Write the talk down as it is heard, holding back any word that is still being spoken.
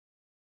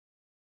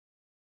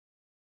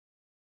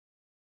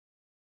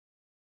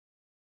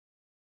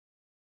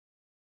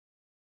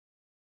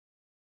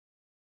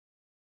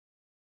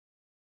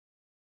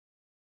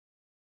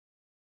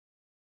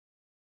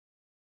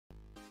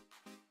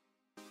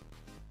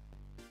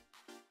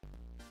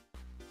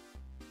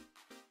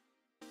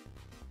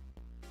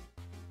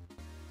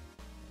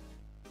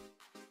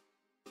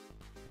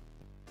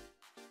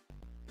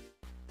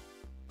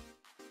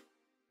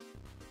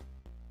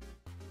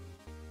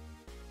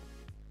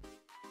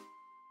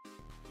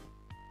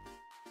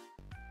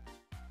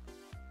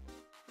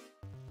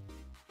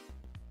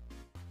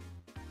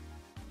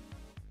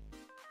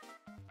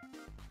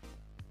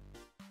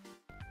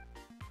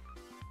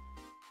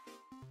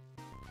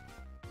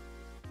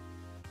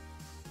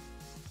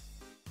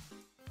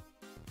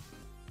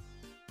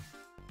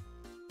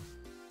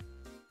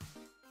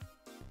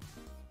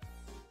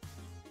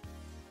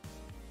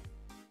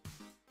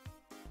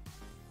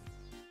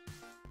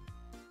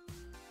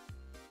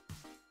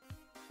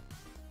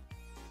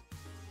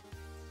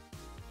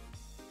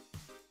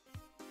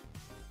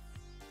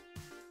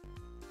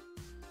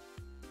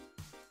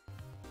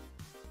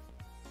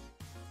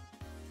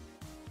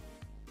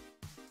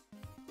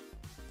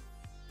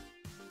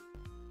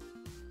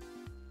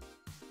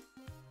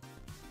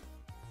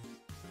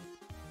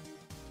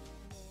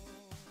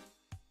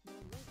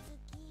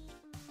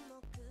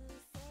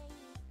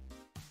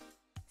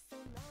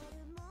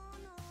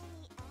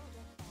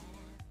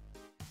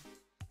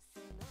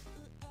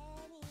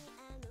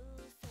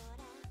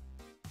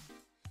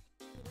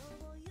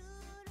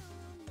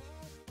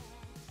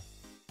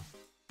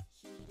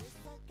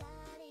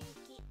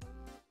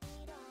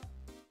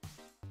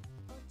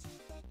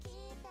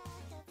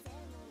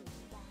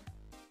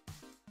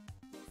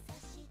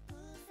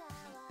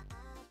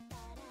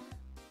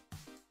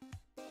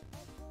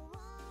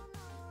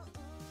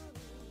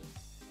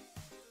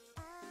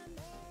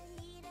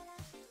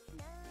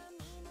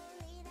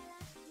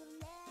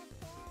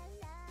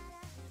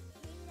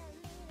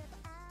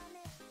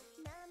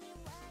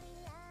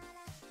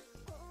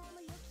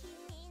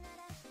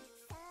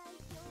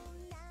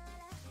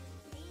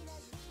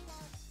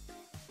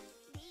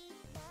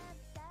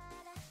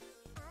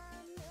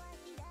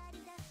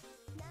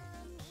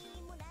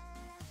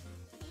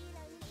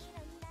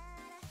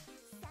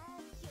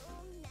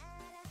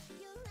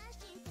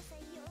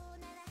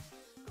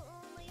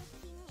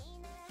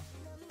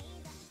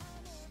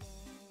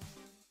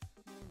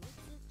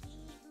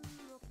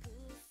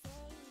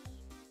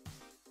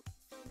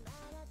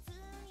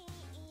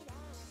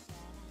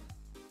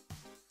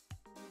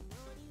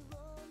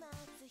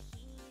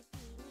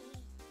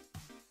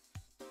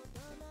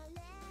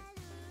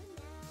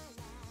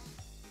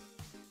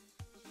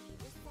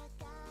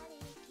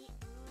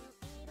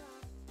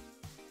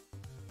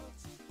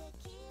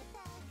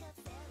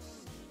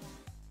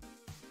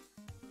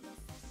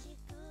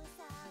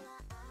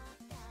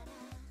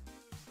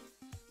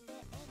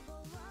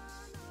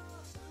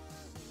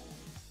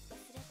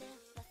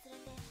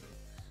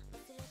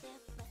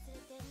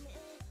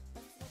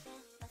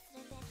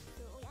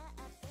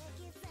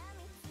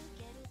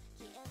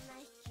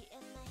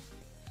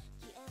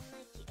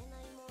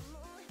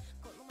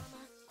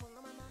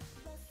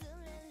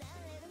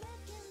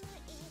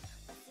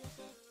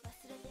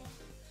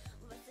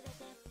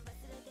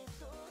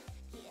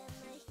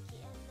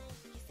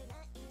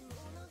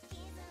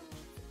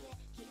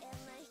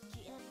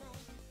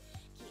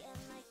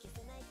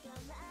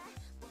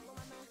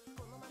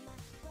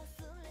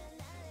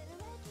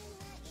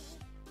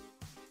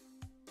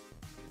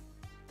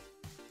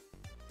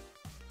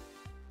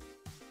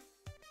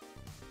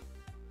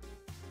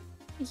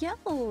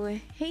Yo,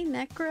 hey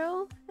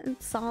Necro, and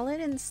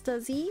Solid, and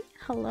Stuzzy.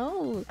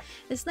 Hello.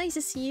 It's nice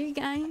to see you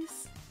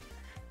guys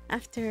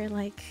after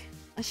like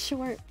a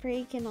short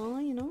break and all,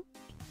 you know.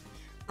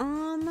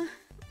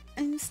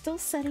 I'm still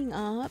setting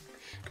up,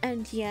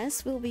 and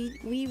yes,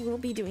 we will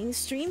be doing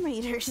stream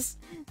raiders.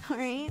 All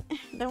right,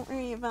 don't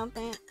worry about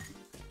that.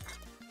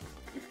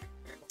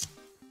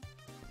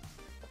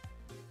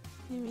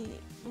 Give me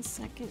a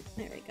second.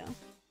 There we go.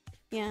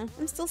 Yeah,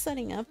 I'm still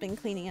setting up and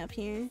cleaning up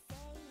here.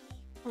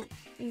 Oh,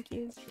 thank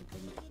you.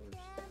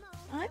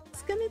 I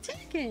was gonna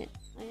take it.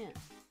 Oh,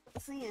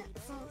 yeah.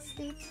 So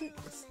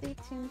stay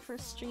tuned for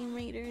stream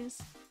raiders.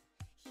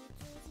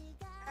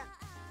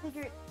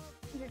 Figured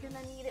you're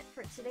gonna need it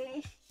for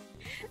today.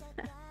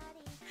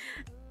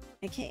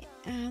 Okay,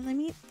 let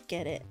me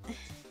get it.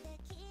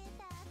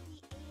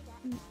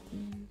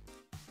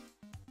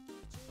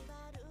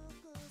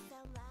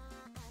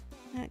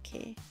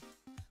 Okay.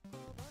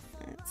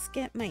 Let's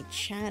get my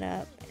chat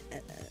up.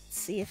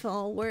 See if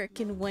it'll work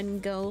in one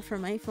go for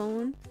my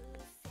phone.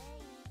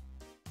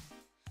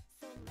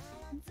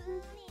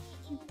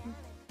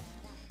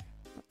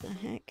 What the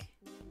heck?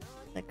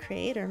 The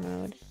creator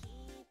mode.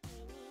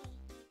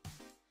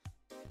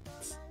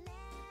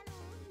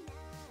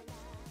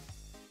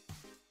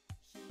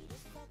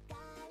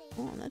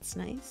 Oh, that's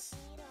nice.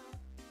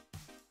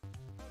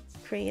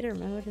 Creator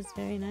mode is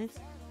very nice.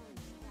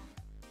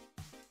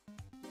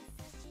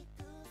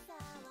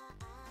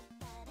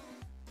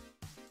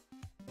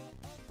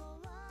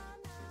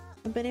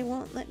 But it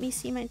won't let me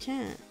see my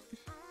chat.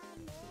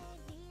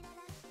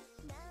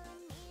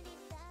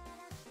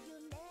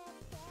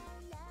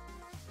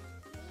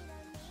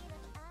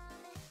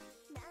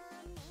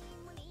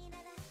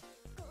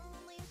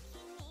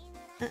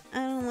 I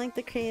don't like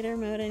the creator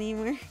mode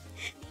anymore.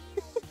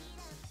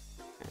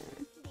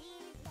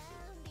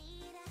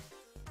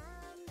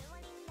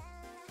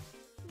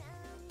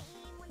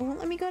 It won't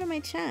let me go to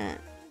my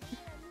chat.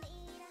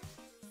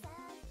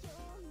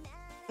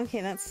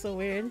 Okay, that's so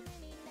weird.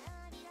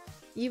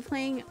 You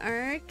playing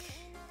Ark?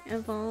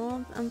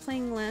 Evolved? I'm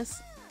playing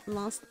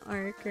Lost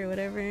Ark or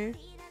whatever.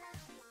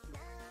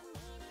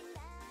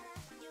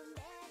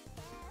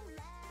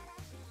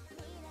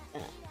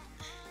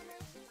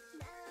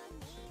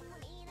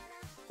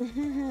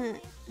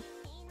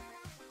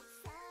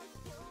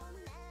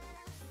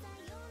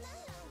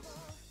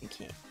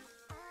 Okay.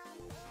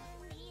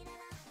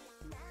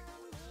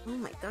 Oh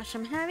my gosh,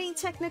 I'm having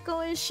technical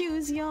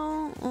issues,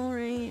 y'all.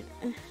 Alright.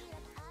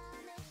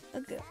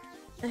 Okay.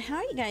 How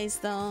are you guys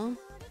though?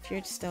 If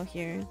you're still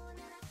here.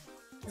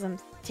 Because I'm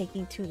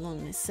taking too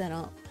long to set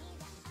up.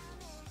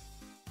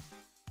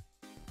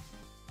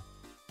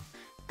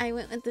 I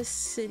went with the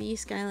city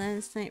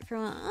skylines tonight for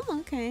a while. Oh,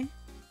 okay.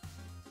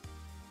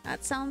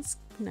 That sounds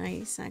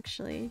nice,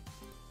 actually.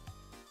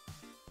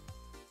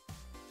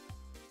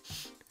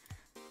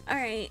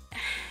 Alright.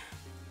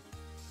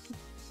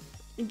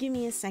 Give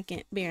me a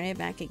second. Be right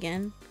back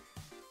again.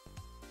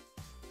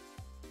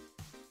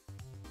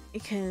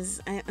 Because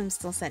I'm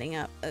still setting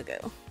up. Okay.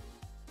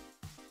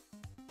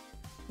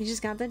 You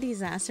just got the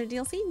disaster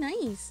DLC?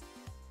 Nice!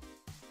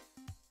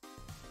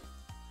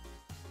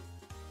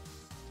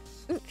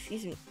 Ooh,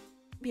 excuse me.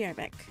 Be right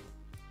back.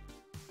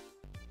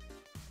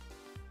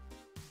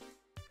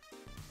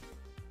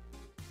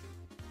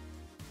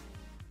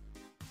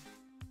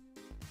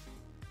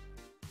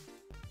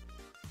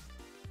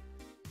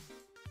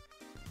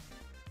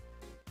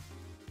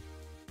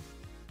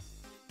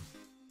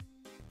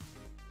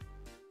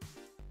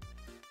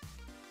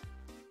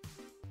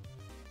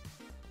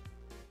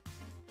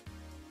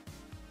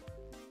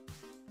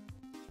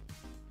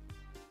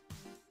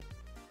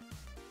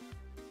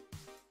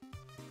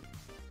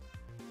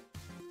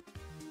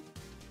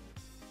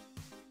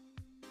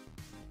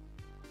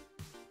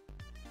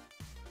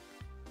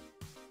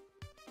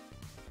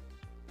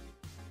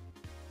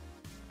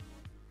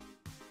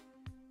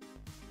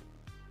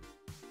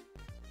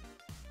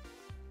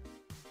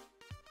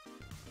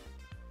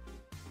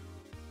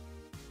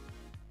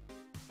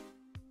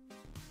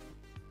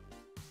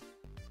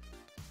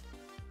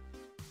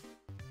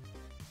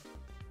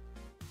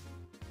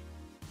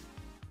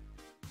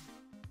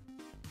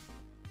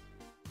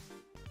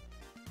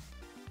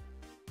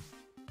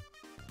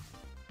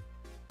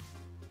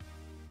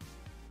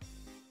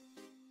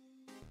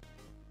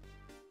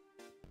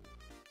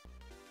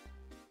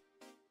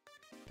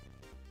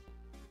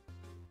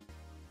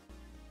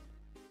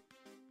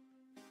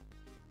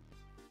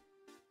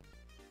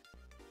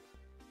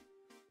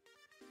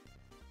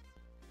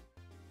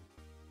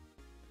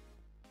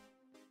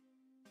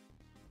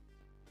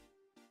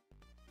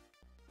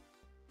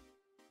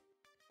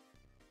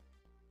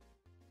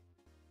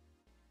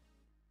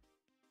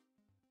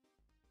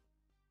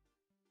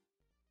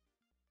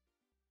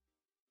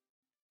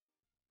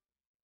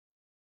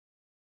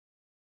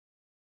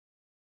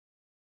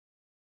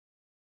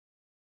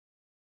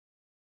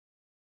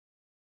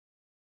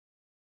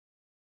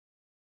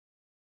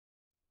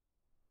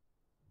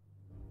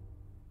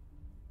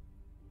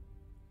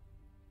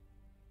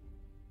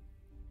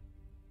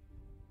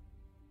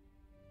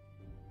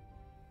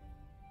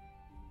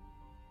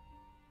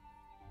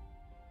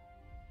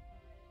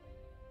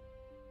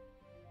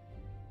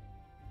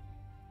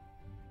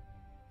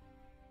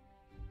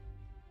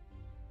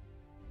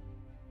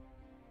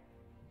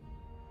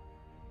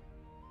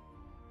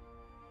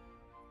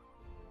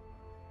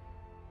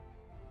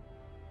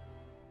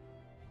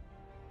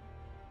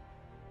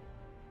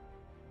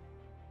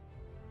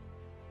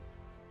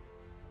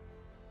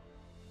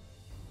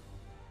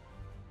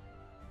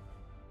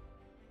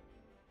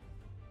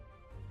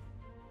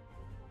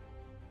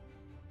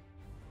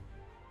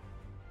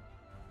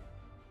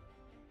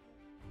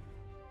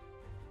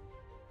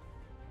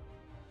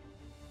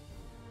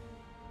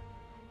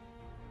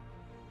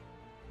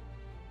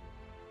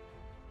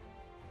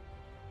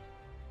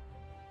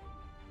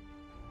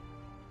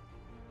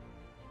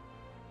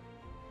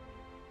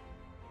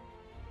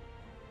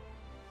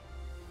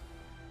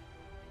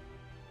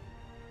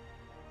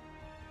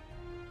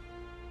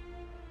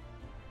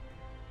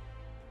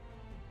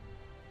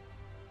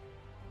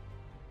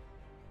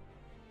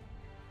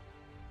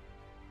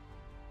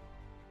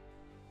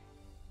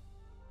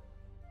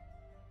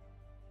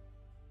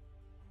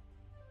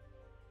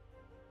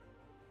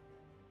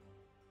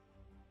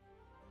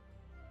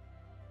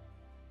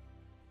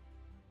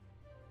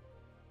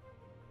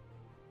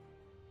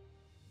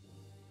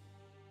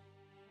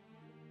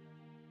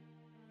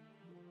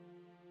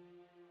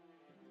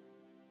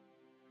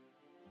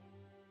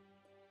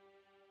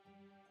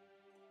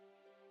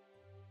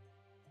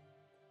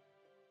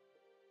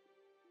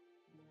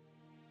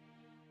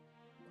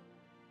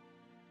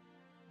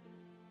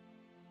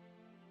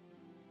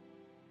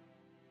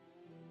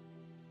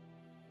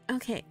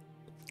 Okay,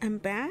 I'm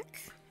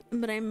back,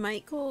 but I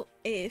might go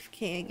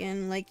AFK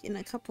again, like in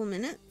a couple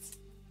minutes.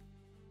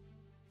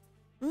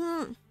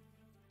 But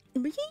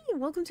yeah,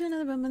 welcome to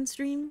another Bun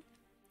stream.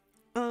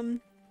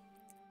 Thank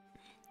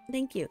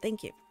you,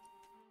 thank you.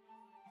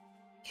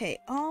 Okay,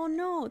 oh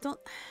no, don't.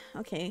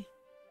 Okay.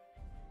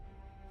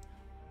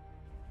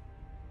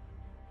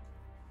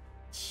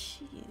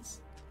 Jeez.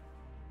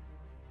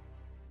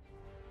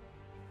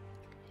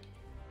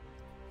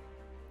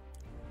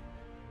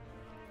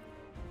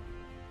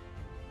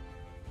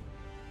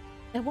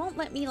 It won't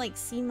let me like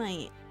see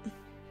my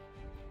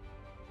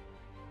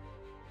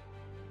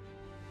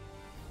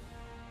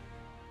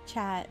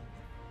chat.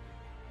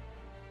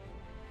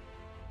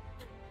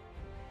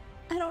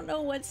 I don't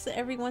know what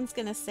everyone's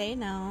gonna say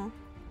now.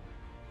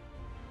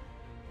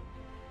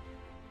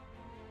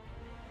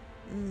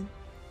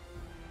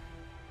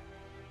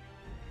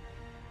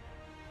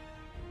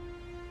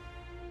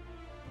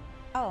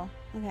 Oh,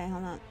 okay,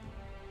 hold on.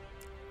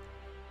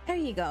 There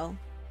you go.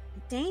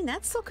 Dang,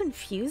 that's so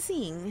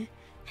confusing.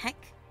 Heck.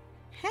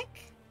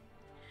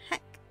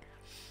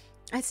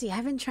 I see,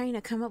 I've been trying to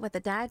come up with a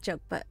dad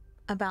joke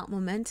about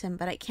momentum,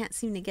 but I can't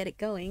seem to get it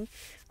going.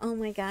 Oh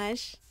my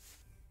gosh.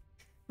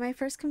 My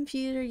first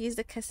computer used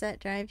a cassette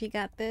drive. You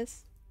got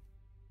this?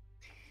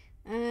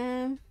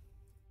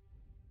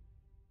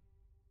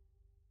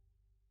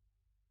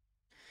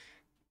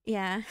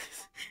 Yeah.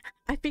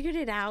 I figured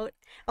it out.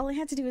 All I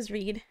had to do was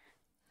read.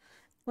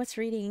 What's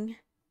reading?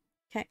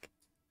 Heck.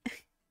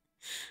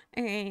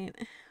 Alright.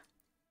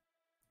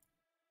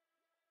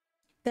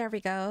 There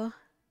we go.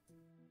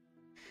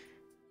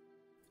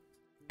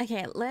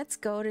 Okay, let's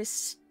go to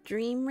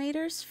Stream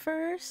Raiders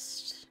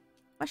first.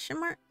 Question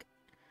mark.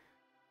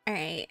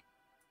 Alright.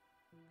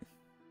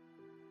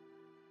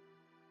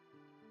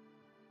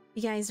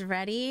 You guys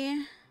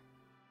ready?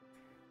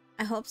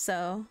 I hope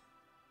so.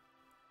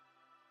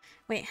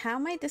 Wait, how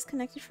am I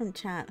disconnected from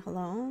chat?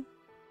 Hello?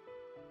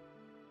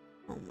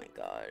 Oh my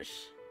gosh.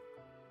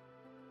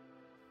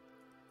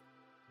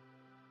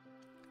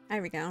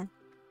 There we go.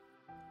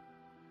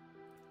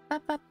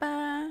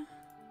 Ba-ba-ba.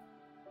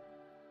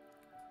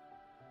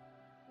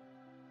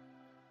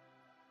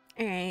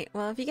 Alright,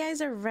 well, if you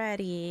guys are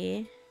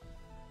ready...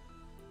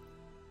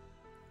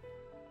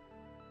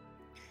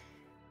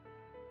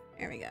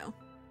 There we go.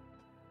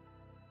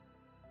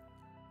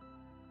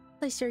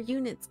 Place your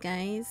units,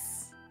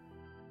 guys.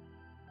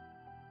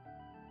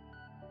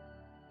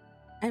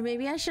 And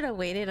maybe I should have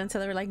waited until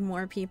there were like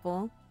more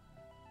people.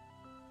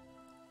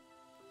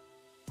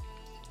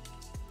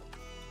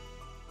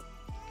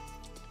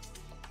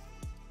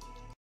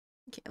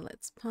 Okay,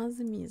 let's pause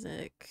the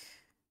music.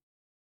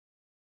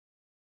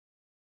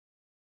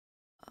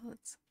 Oh,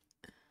 let's...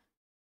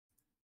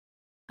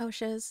 Oh,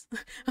 shiz.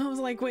 I was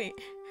like, wait,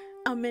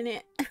 a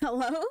minute.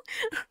 Hello?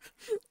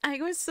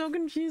 I was so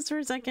confused for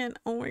a second.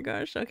 Oh my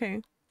gosh,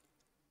 okay.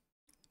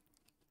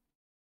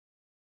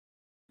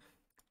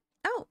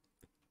 Oh!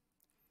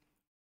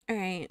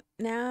 Alright,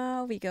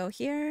 now we go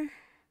here.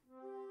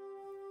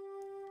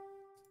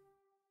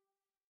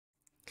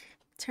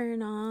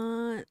 Turn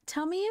on...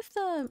 Tell me if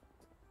the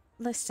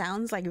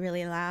sound's like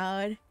really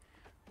loud.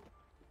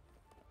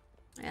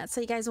 Yeah,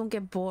 so you guys won't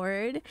get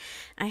bored.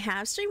 I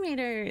have Stream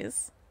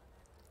Raiders.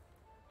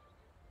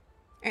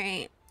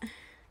 Alright.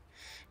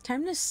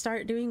 Time to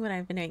start doing what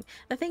I've been doing.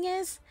 The thing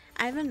is,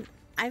 I've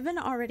been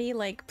already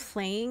like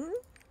playing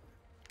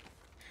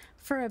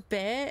for a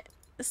bit,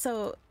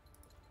 so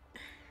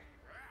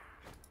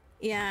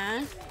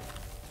yeah.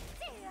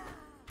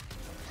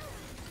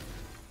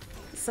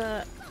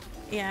 So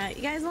yeah,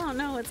 you guys won't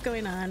know what's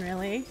going on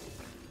really.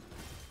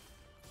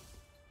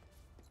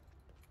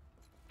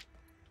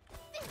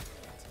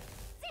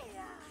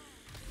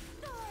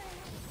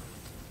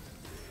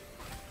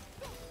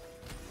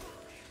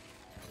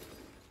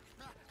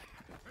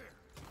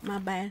 My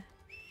bad.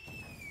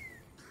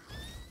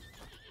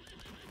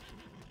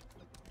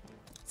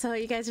 So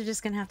you guys are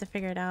just gonna have to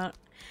figure it out.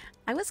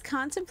 I was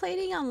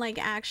contemplating on like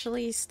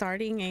actually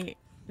starting a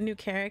new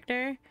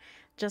character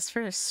just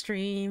for a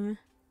stream.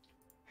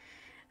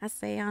 I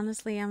say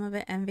honestly, I'm a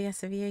bit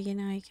envious of you. You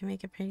know, you can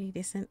make a pretty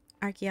decent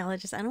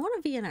archaeologist. I don't want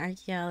to be an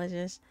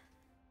archaeologist.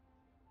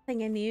 Like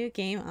a new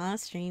game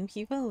off stream. Can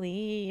you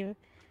believe?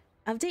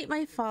 Update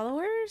my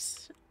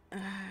followers?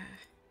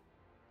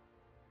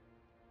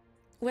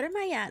 What am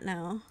I at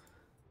now?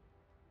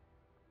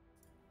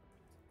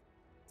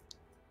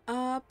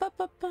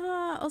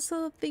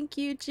 Also, thank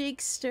you,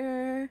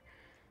 Jakester,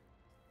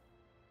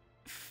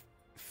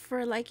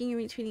 for liking and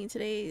retweeting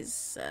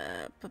today's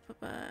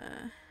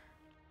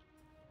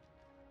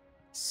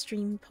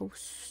stream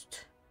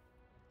post.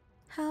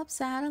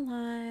 Helps out a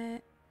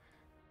lot.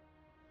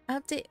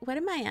 Update. What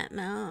am I at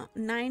now?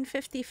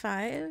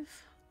 9:55.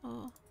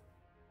 Oh,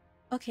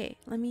 okay.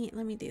 Let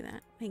me do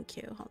that. Thank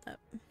you. Hold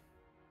up.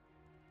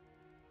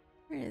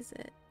 Where is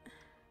it?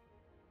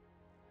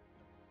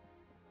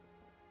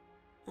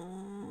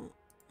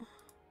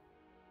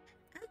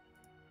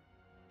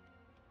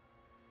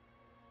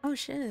 Oh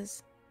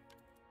shiz.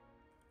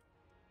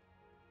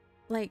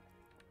 Like,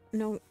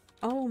 no,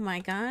 Oh my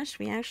gosh,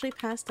 we actually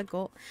passed the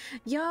goal.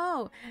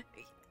 Yo!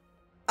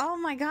 Oh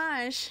my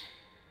gosh!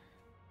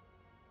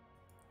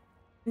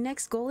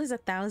 Next goal is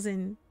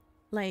 1,000.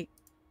 Like,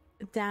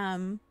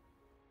 damn.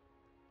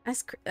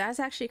 That's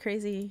actually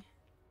crazy.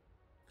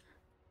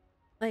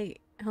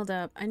 Like, hold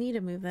up. I need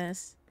to move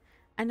this.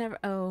 I never...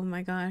 Oh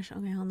my gosh.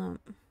 Okay, hold on.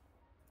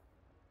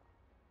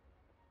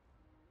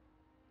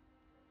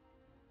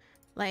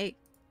 Like...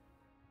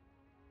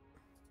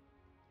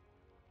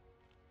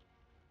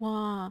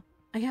 Wow.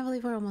 I can't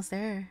believe we're almost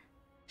there.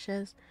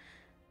 Shiz.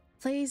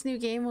 Plays new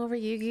game over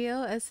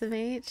Yu-Gi-Oh!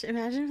 SMH.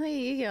 Imagine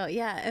playing Yu-Gi-Oh!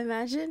 Yeah,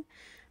 imagine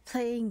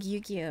playing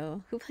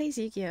Yu-Gi-Oh! Who plays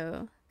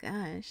Yu-Gi-Oh?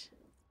 Gosh.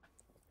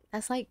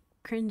 That's like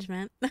cringe,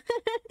 man.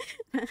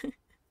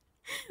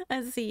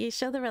 Let's see.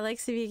 Show the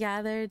relics to be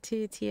gathered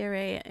to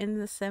TRA in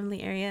the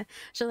assembly area.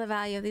 Show the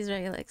value of these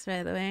relics,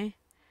 by the way.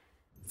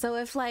 So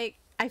if like...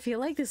 I feel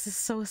like this is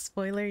so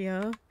spoiler,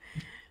 yo.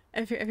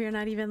 If you're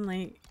not even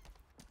like...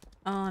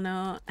 Oh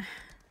no.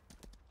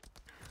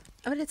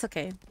 But it's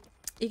okay.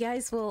 You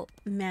guys will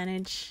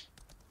manage.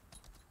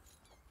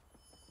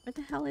 What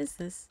the hell is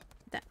this?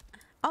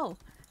 Oh,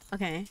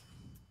 okay.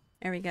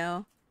 There we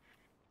go.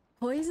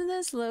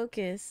 Poisonous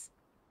locust.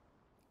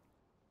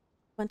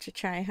 Bunch of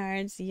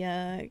tryhards.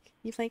 Yuck.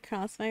 You play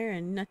Crossfire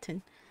or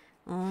nothing?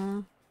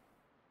 Aw.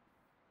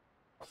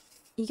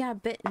 You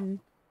got bitten.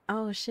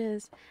 Oh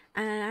shiz.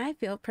 And I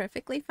feel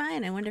perfectly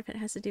fine. I wonder if it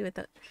has to do with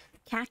the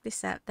cactus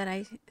sap that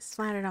I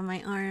splattered on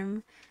my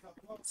arm.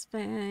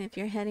 But if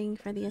you're heading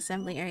for the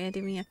assembly area,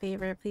 do me a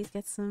favor. Please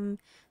get some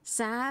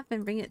sap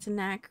and bring it to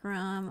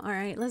Nacrom.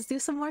 Alright, let's do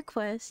some more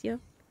quests, yo.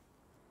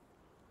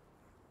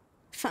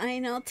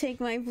 Fine, I'll take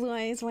my blue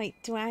eyes white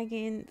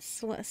dragon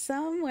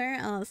somewhere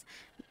else.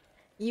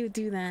 You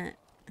do that.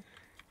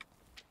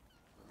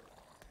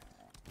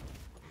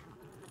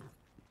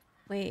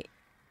 Wait.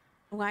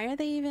 Why are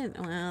they even...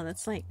 Wow,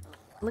 that's like...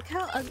 Look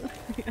how ugly...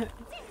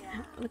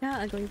 Look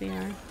how ugly they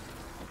are.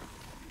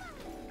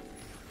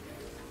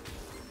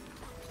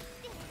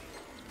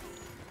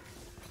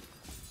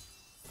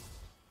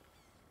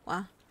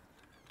 Wow.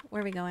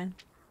 Where are we going?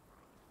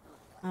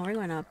 Oh, we're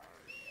going up.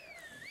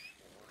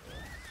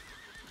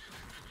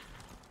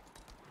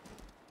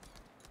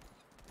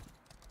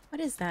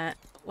 What is that?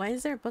 Why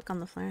is there a book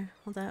on the floor?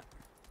 Hold up.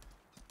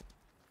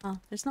 Oh,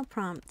 there's no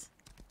prompt.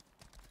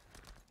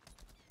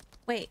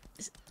 Wait.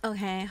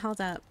 Okay, hold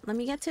up. Let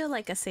me get to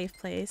like a safe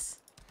place.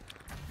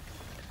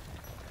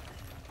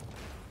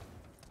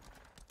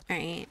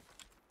 Alright.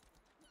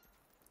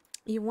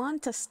 You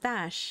want a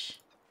stash?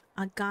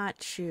 I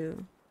got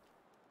you.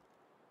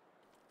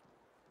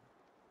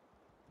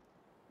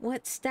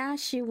 What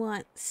stash you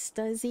want,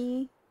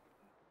 Stuzzy?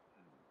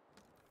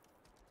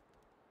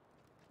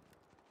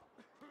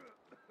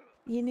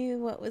 You knew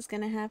what was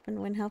gonna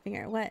happen when helping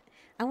her. What?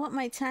 I want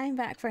my time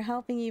back for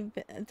helping you,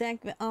 deck.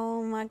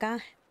 Oh my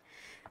god.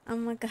 Oh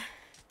my god.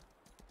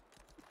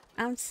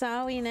 I'm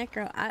sorry,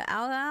 Necro.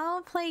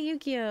 I'll play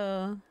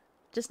Yu-Gi-Oh!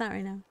 Just not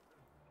right now.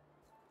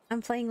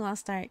 I'm playing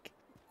Lost Ark.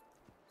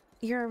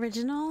 Your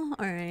original?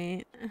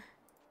 Alright.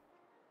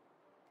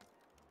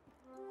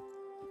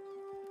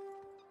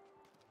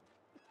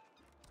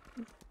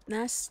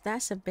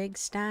 That's a big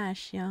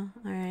stash, yo.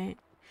 Alright.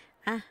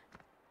 Ah.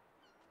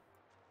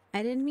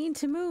 I didn't mean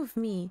to move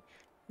me.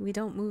 We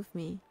don't move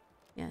me.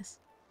 Yes.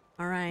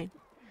 Alright.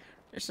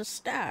 There's a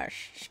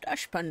stash.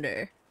 Stash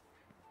punder.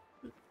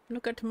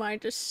 Look at my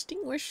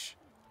distinguished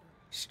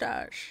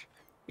stash.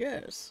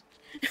 Yes.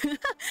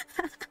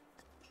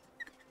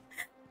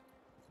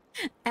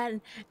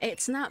 And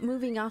it's not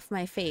moving off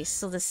my face,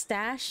 so the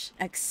stash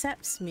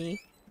accepts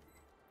me.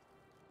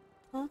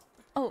 Huh?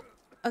 Oh,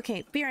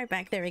 okay. Be right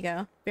back. There we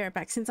go. Be right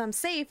back. Since I'm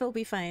safe, it'll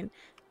be fine.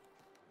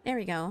 There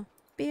we go.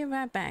 Be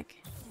right back.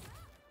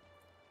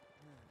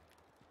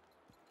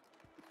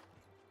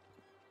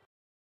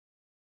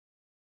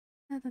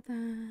 Da, da, da.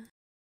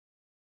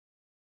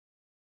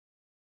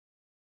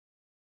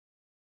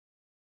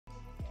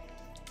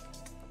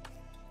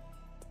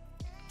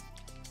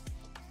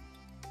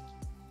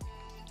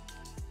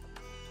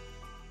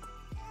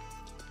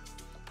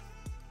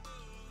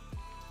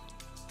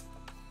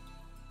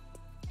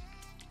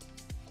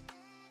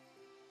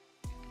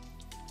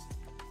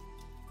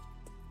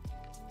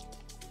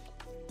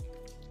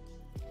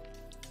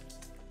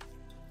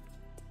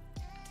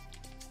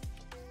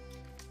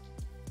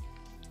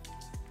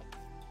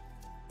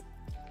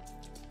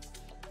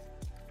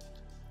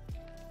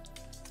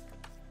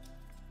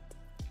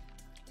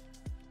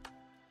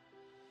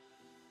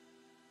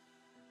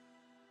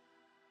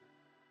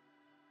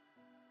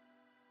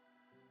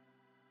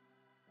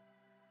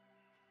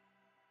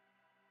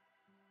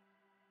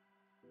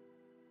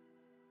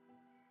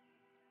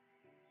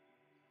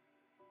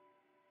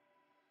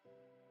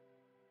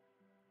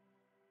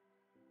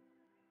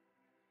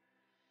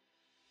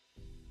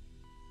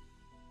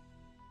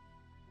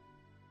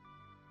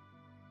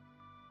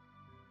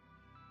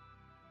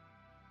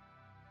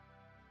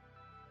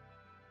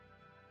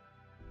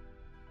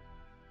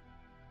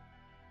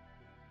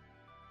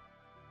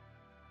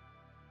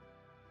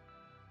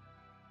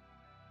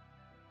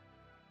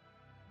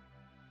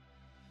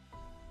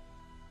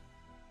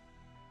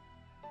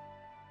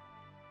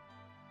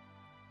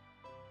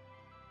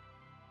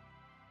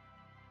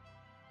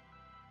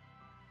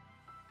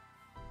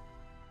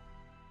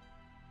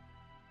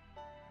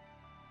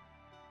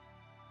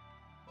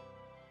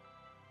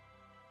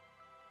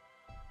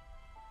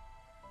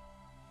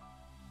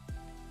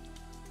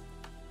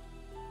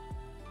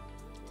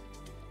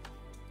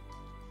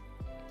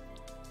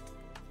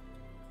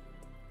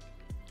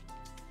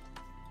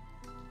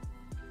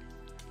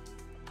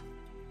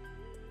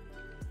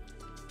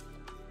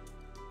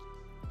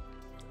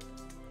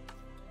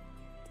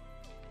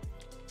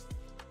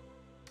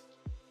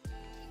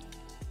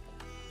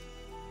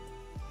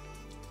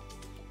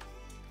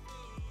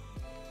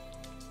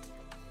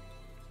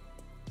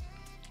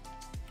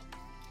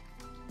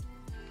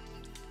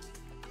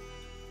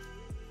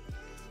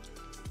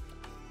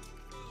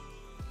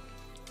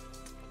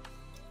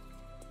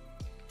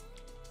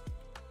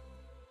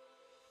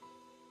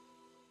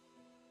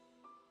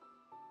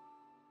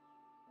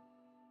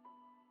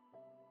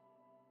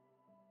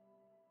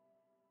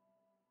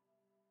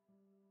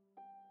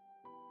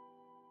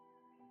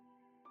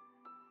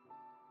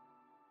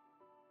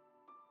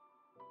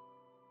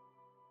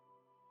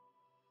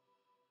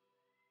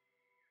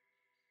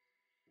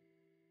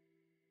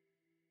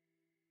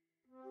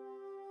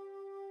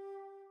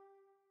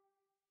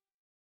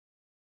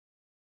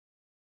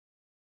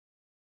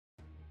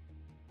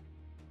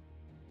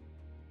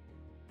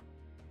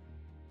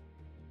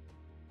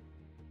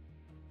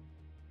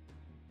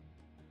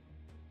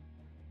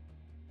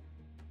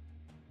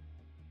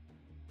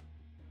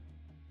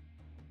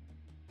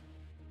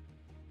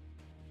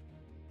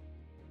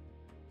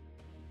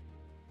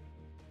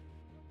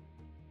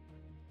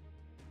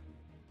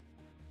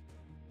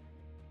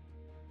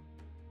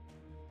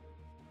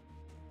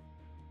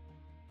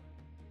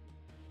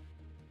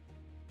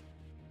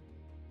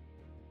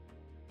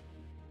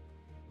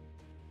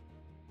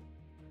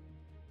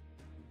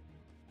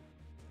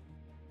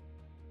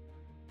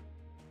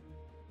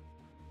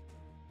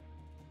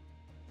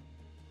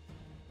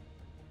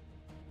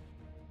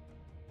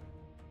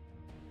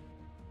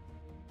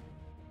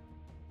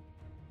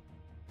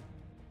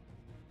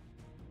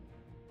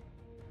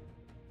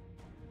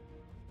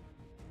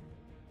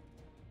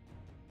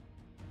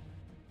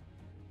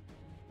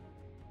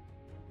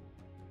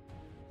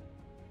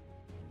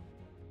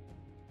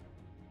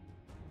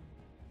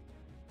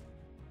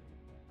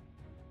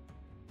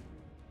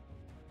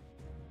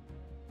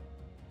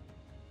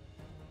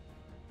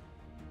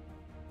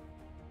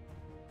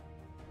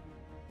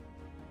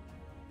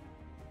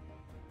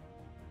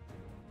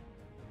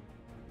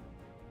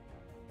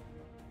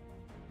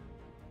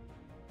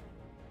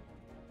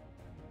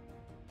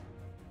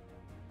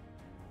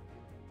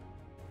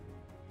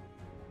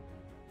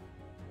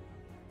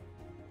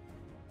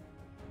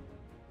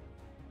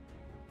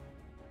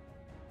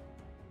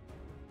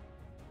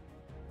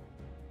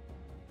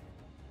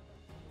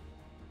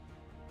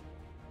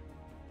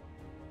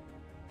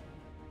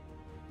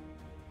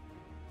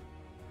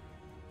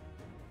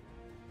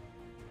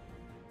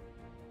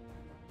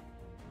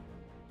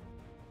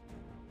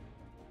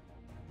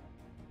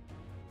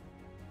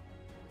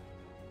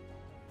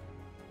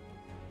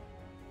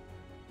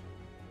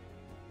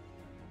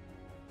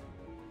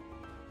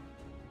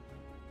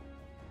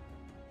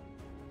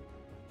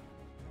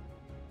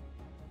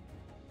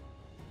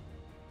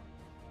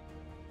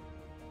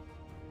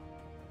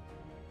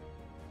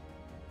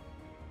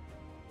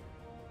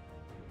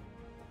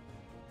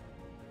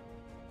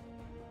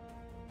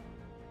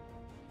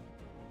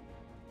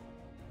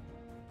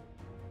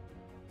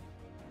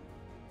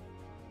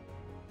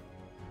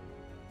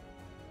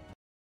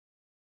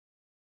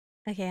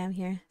 Okay, I'm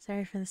here.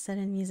 Sorry for the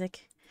sudden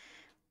music.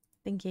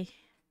 Thank you.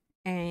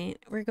 Alright,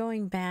 we're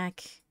going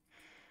back.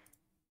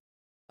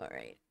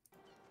 Alright.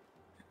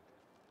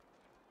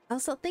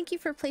 Also, thank you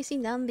for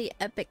placing down the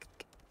epic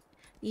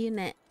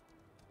unit.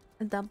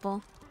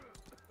 Double.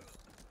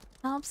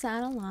 Helps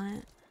out a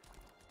lot.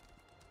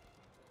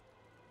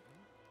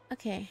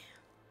 Okay.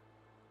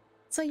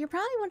 So you're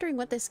probably wondering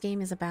what this game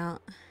is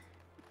about.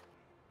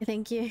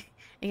 Thank you.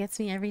 It gets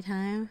me every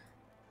time.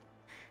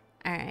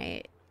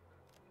 Alright.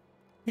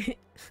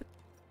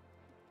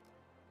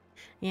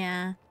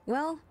 Yeah.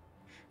 Well,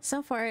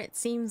 so far it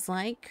seems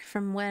like,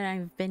 from what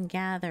I've been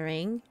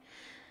gathering,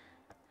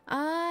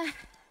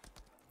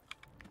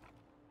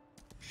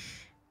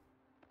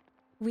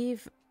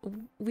 we've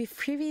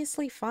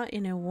previously fought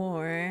in a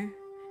war, and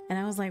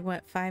that was like,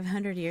 what,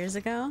 500 years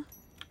ago?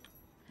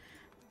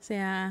 So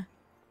yeah,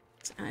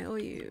 I owe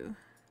you.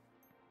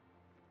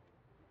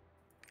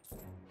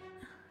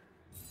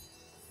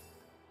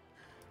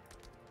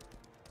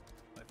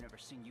 I've never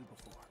seen you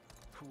before.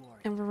 Who are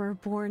you? And we were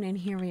born, and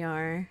here we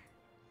are.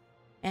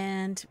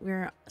 And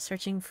we're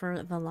searching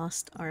for the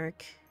Lost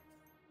Ark.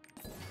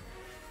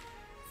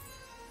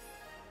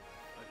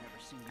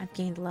 I've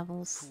gained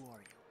levels. Who are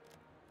you?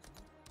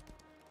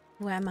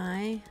 Who am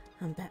I?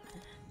 I'm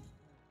Batman.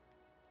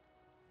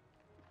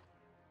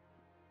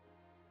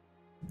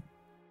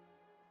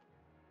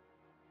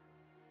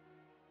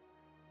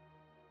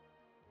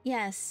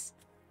 Yes.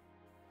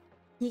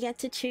 You get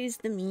to choose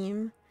the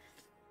meme.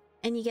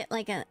 And you get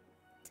like a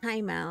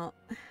timeout.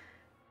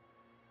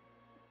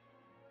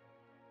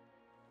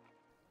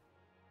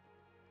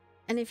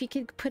 And if you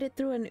could put it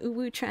through an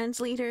Uwu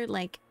translator,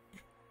 like,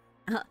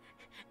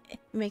 it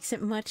makes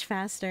it much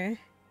faster.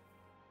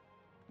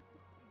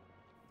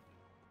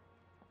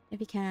 If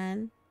you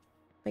can.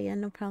 But yeah,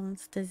 no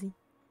problems, Dizzy.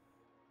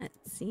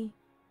 Let's see.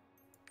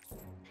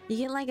 You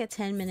get like a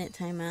 10-minute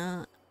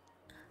timeout.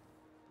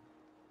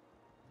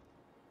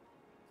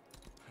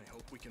 I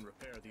hope we can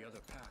repair the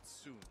other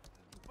paths soon.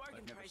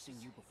 I've never seen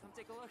you before. Come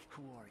take a look.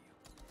 Who are you?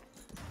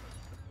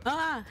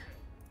 Ah!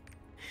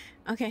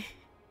 Okay.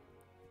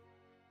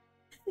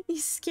 You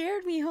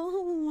scared me.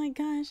 Oh my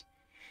gosh.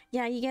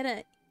 Yeah, you get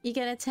a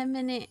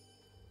 10-minute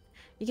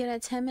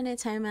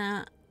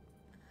timeout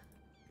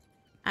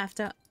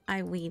after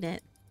I weed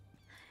it.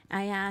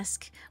 I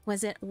ask,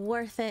 was it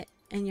worth it?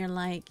 And you're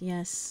like,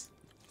 yes.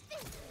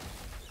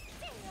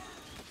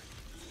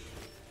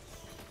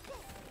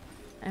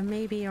 And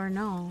maybe or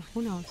no.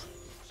 Who knows?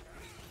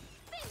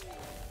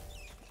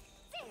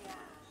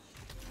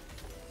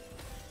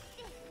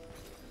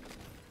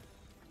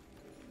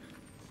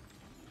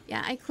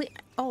 Yeah, I clear.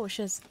 Oh,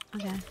 shiz.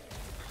 Okay.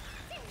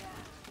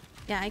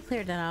 Yeah, I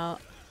cleared it out.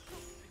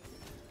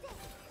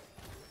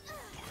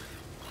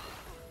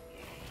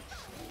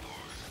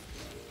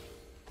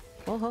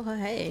 Oh,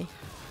 hey.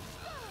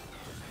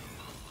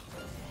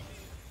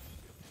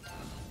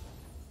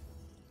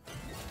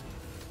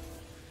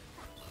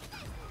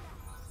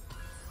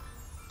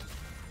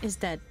 Is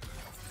dead.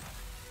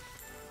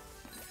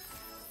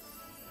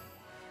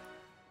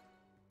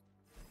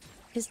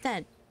 Is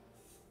dead.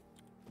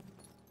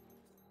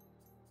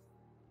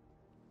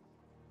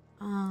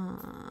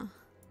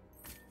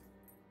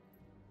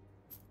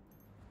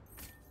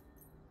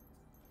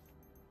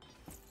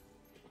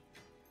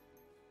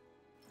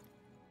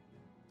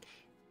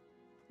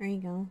 There you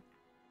go.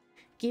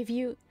 Give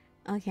you...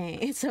 Okay,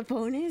 it's a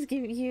bonus.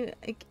 Give you...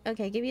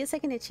 Okay, give you a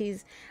second to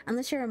choose.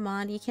 Unless you're a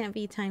mod, you can't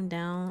be timed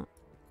out.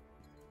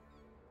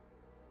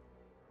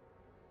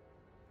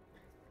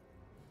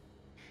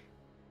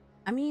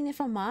 I mean, if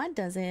a mod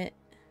does it...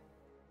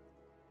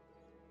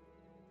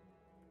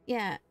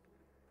 Yeah.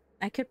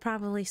 I could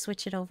probably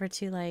switch it over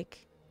to,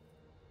 like...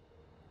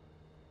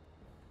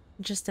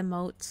 just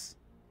emotes.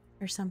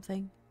 Or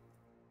something.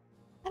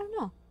 I don't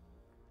know.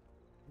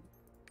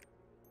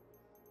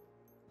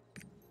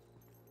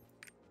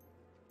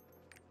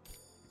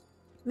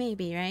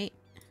 Maybe, right?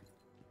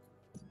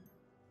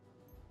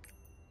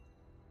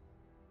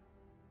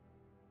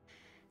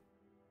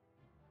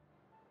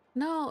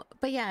 No,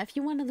 but yeah, if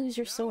you want to lose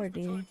your sword,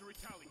 dude,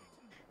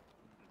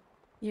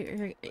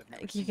 you're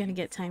gonna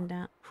get timed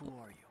out. Who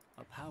are you?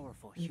 A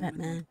powerful Batman.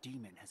 humanoid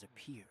demon has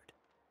appeared.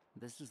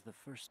 This is the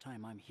first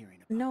time I'm hearing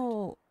about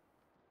No.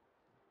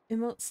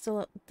 Emote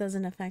still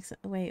doesn't affect...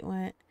 Wait,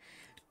 what?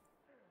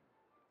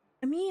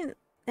 I mean,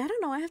 I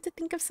don't know. I have to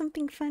think of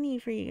something funny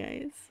for you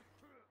guys.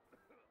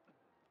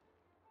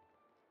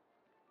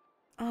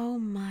 Oh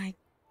my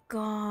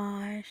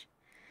gosh.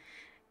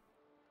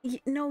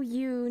 No,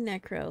 you,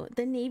 Necro.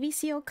 The Navy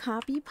SEAL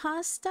copy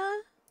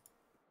pasta?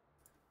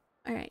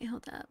 Alright,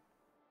 hold up.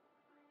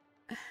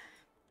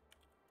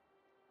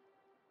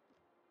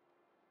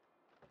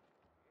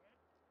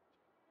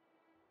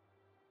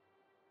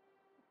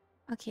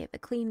 Okay, the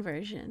clean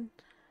version.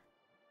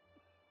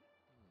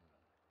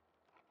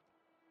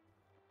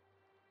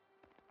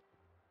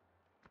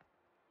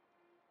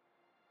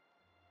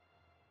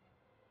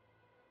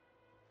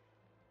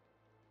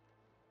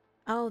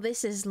 Oh,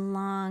 this is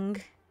long.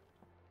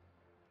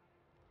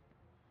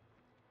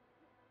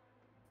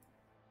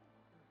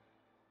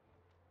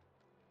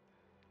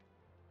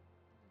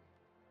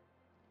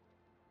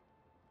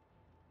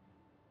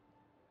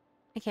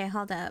 Okay,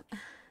 hold up.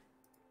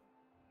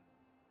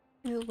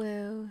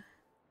 Woo.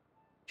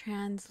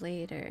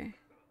 Translator.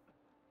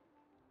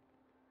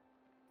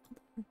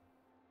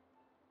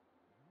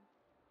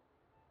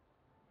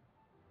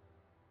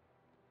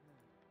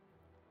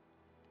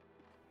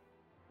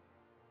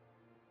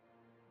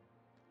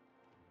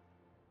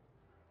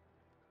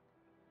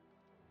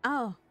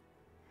 Oh.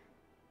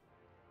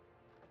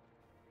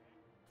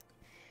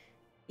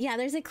 Yeah,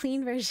 there's a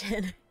clean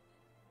version.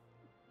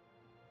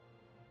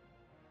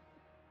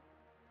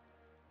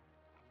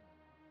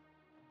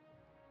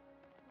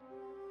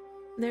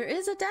 There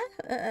is a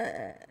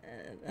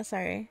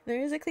sorry. There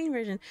is a clean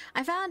version.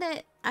 I found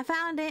it. I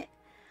found it.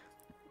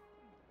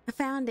 I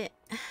found it.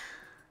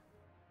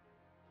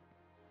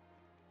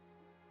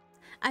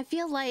 I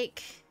feel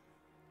like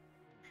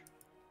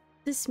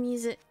this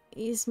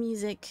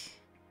music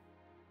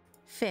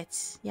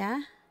fits.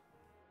 Yeah?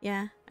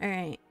 Yeah. All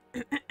right.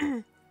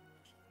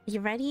 You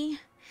ready?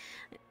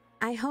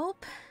 I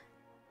hope.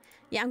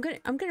 Yeah, I'm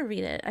gonna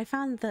read it. I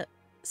found the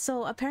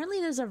so apparently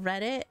there's a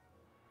Reddit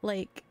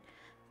like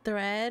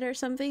thread or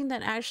something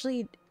that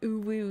actually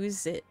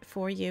ooh-woos it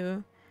for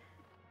you,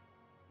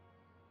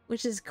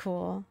 which is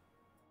cool.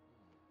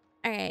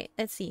 All right,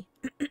 let's see.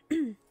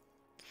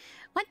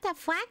 What the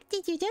fuck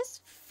did you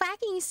just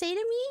fucking say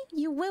to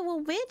me, you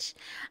little bitch?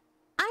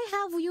 I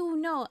have you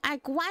know, I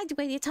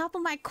graduated top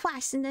of my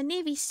class in the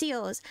Navy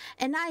SEALs,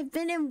 and I've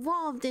been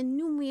involved in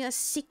numerous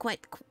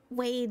secret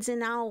raids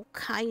in Al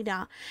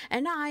Qaeda,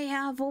 and I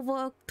have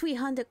over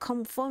 300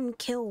 confirmed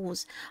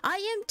kills. I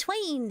am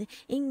trained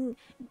in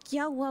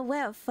guerrilla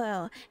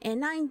warfare,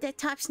 and I'm the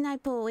top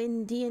sniper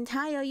in the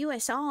entire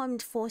US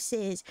Armed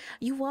Forces.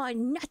 You are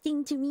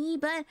nothing to me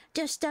but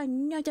just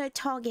another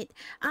target.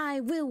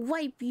 I will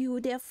wipe you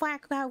the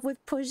fuck out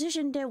with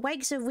precision the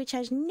likes of which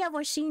has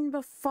never seen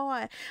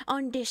before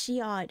on this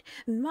yard.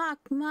 Mark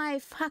my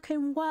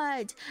fucking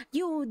words.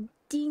 You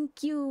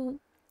think you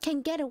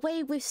can get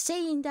away with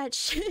saying that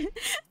shit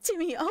to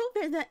me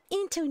over the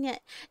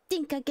internet?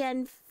 Think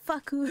again,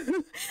 fuck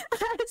you.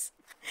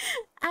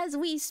 As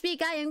we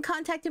speak, I am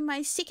contacting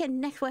my secret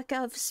network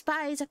of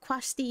spies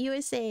across the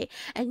USA,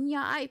 and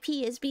your IP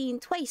is being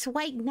traced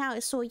right now,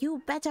 so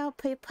you better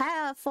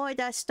prepare for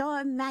the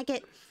storm,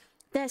 maggot.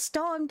 The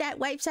storm that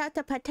wipes out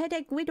the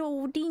pathetic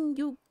widow Dean,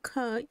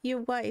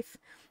 your wife.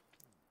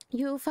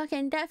 You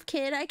fucking deaf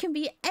kid, I can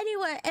be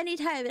anywhere,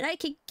 anytime, and I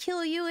can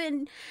kill you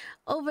in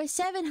over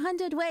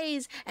 700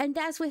 ways, and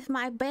that's with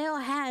my bare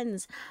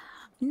hands.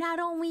 Not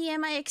only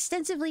am I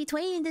extensively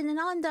trained in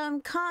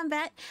unarmed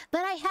combat,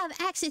 but I have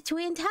access to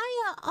the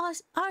entire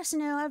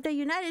arsenal of the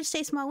United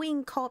States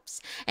Marine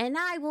Corps, and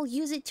I will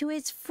use it to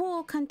its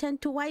full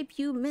content to wipe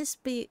you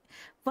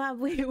off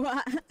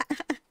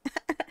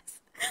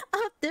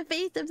the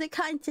face of the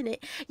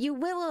continent, you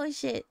willow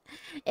shit.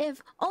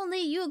 If only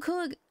you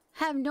could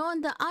have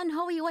known the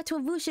unholy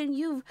retribution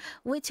you,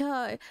 with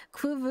her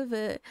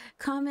quiver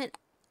comment,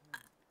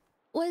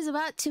 was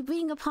about to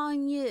bring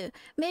upon you.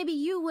 Maybe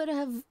you would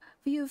have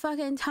you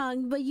fucking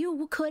tongue, but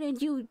you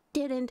couldn't, you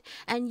didn't,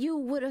 and you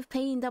would have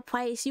paid the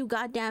price, you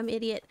goddamn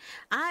idiot.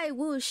 I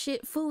will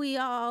shit fooey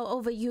all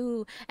over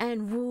you,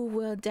 and woo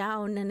will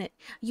down in it.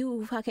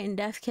 You fucking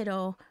deaf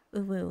kiddo.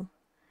 Woo.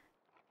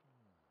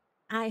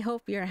 I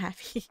hope you're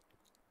happy.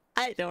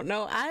 I don't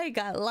know. I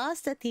got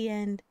lost at the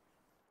end.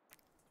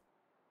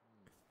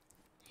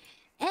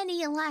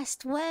 Any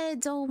last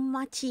words, oh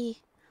Machi?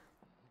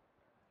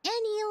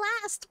 Any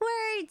last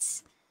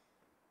words?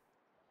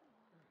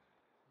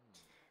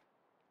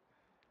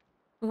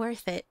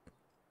 Worth it.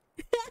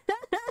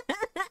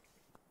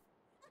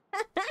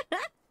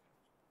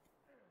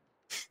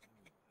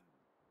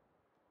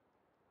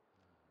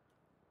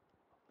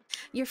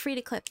 You're free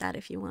to clip that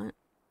if you want.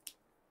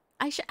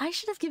 I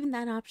should have given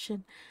that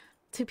option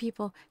to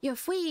people. You're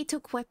free to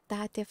clip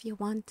that if you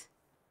want.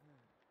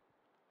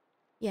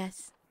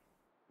 Yes.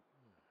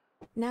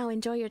 Now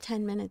enjoy your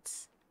 10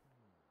 minutes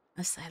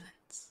of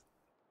silence.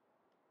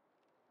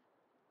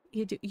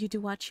 You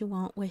do what you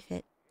want with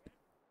it.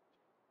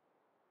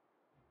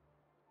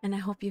 And I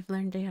hope you've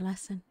learned your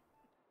lesson.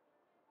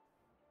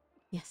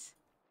 Yes.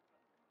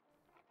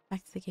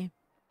 Back to the game.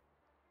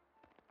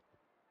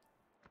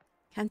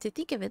 Come to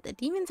think of it, the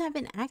demons have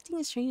been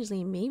acting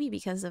strangely, maybe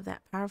because of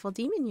that powerful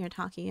demon you're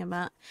talking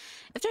about.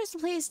 If there's a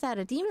place that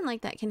a demon like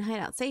that can hide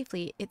out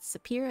safely, it's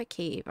Sapira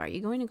Cave. Are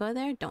you going to go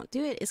there? Don't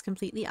do it. It's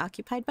completely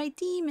occupied by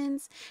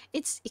demons.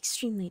 It's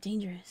extremely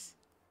dangerous.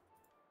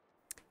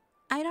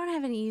 I don't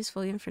have any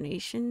useful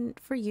information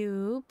for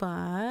you,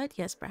 but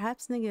yes,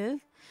 perhaps Nagav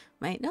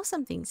might know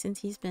something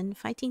since he's been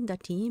fighting the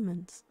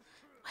demons.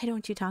 Why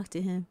don't you talk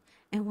to him?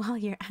 And while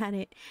you're at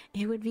it,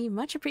 it would be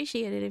much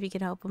appreciated if you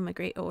could help him, a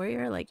great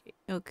warrior. Like,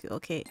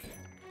 okay.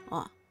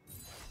 Oh.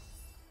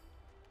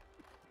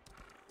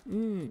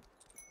 Demon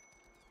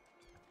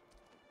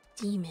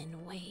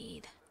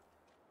Wade.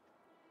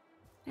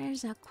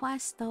 There's a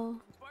quest though.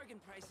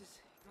 Bargain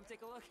prices. Come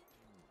take a look.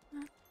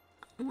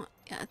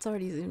 Yeah, it's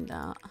already zoomed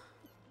out.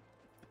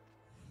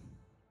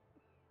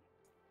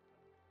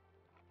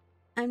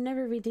 I'm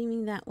never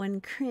redeeming that one.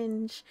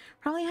 Cringe.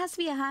 Probably has to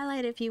be a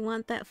highlight if you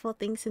want that full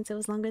thing since it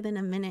was longer than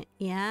a minute.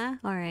 Yeah?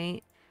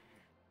 Alright.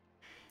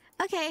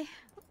 Okay.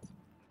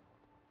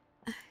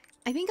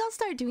 I think I'll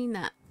start doing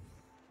that.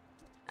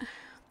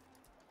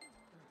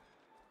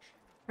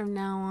 From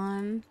now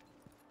on.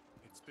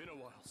 It's been a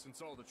while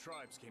since all the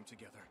tribes came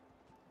together.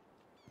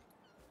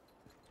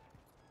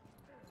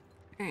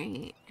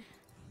 Alright.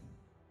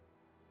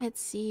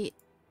 Let's see.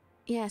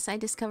 Yes, I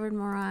discovered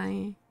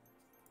Morai.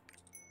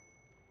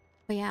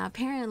 But yeah,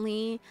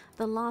 apparently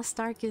the Lost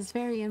Ark is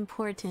very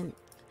important.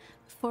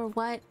 For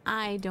what?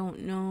 I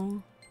don't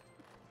know.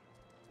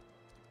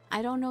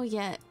 I don't know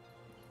yet.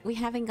 We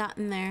haven't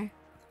gotten there.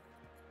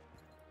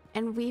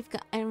 And we've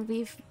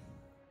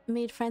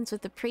made friends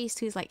with the priest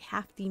who's like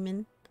half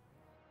demon.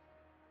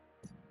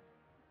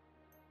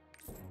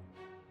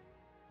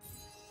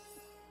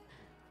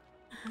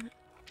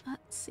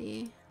 Let's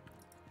see.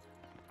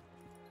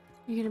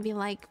 You're gonna be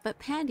like, but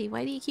Pandy,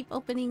 why do you keep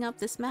opening up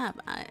this map?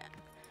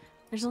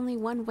 There's only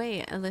one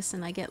way.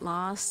 Listen, I get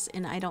lost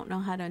and I don't know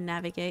how to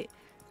navigate.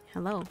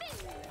 Hello.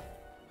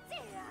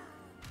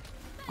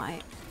 Why?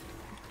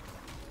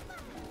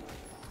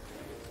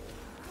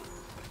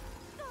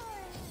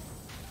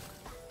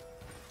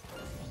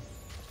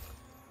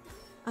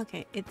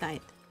 Okay, it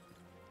died.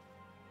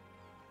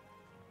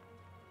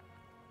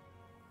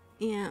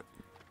 Yeah.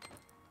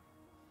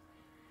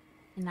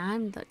 And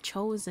I'm the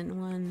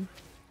chosen one.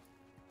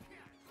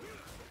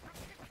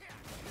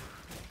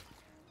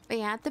 But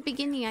yeah, at the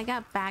beginning I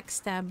got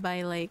backstabbed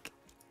by like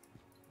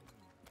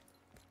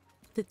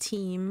the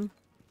team.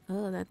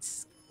 Oh,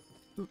 that's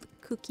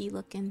kooky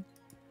looking.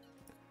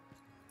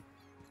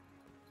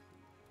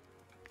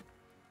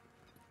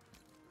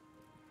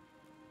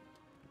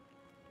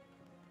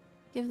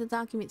 Give the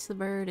document to the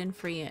bird and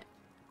free it.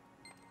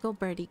 Go,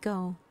 birdie,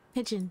 go.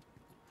 Pigeon.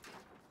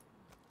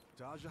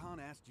 Dajahan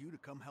asked you to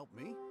come help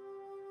me?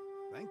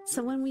 Thank you.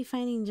 So when we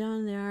finding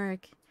Joan the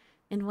Ark,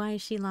 and why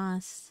is she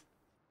lost?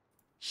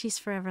 She's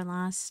forever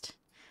lost.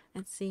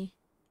 Let's see.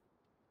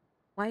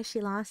 Why is she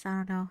lost?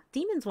 I don't know.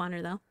 Demons want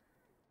her though.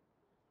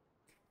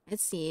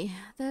 Let's see.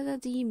 The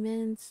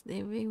demons,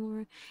 they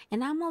were,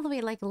 and I'm all the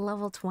way like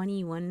level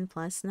 21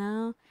 plus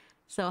now.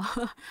 So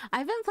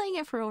I've been playing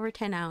it for over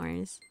 10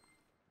 hours.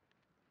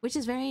 Which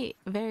is very,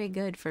 very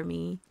good for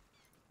me.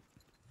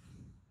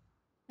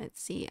 Let's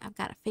see. I've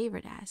got a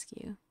favor to ask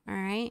you.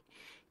 Alright.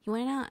 He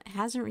went out,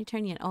 hasn't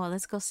returned yet. Oh,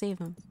 let's go save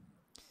him.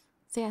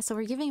 So yeah, so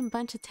we're giving him a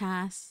bunch of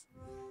tasks.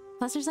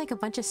 Plus there's like a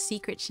bunch of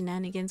secret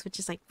shenanigans, which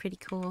is like pretty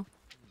cool.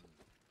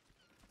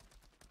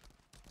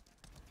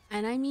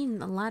 And I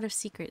mean a lot of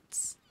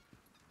secrets.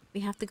 We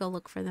have to go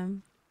look for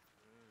them.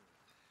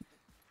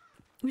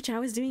 Which I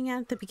was doing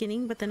at the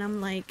beginning, but then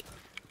I'm like,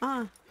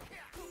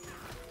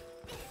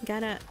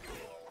 gotta...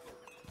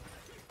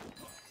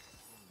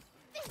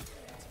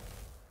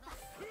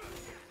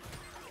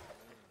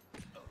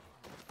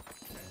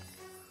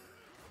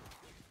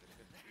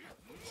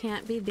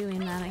 Can't be doing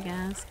that, I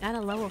guess. Gotta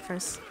level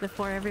first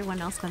before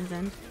everyone else comes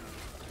in.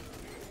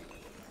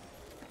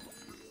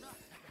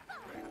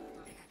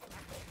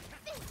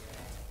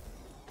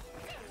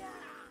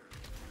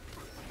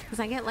 Cause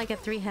I get like a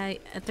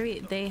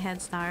 3-day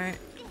head start.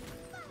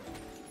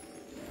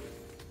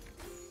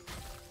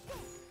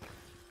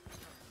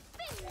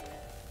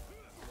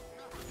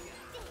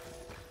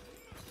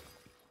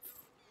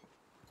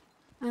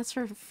 That's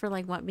for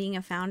like what, being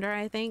a founder,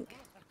 I think.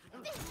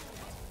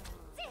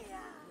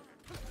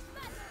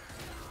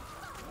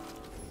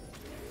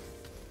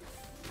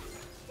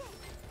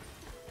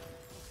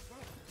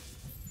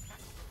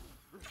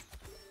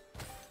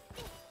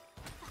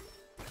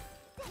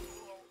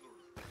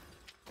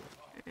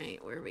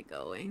 Alright, where are we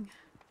going?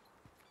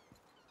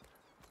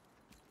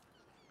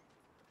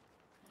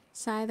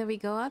 So either we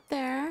go up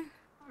there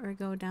or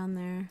go down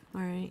there.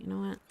 Alright, you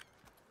know what?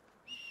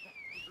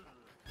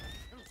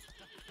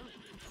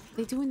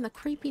 They doing the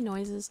creepy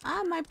noises.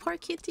 Ah, my poor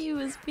kitty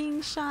was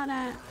being shot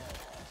at.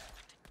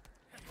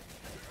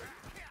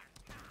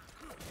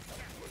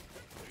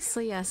 So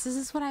yes, this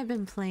is what I've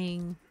been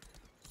playing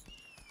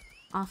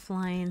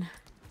offline.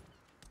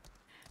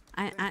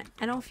 I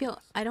don't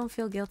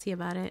feel guilty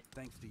about it.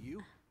 Thanks to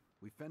you,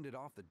 we fended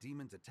off the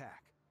demon's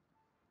attack.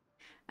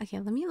 Okay,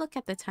 let me look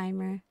at the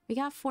timer. We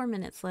got 4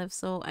 minutes left,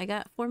 so I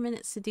got 4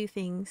 minutes to do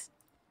things,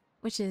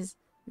 which is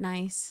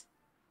nice.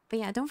 But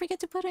yeah, don't forget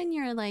to put in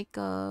your like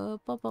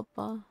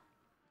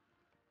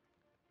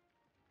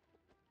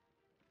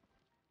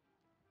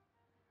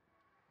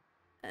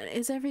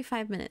It's every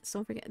 5 minutes.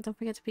 Don't forget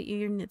to put your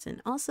units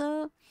in.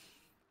 Also,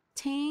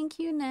 thank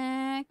you,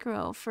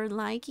 Necro, for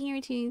liking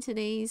or tuning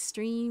today's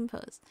stream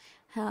post.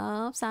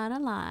 Helps out a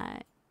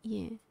lot.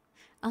 Yeah.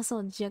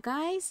 Also, did you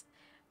guys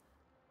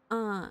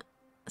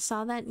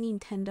saw that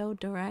Nintendo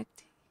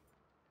Direct?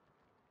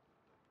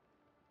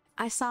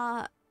 I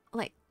saw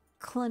like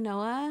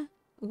Klonoa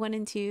 1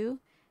 and 2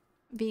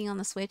 being on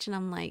the Switch, and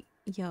I'm like,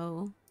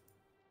 yo,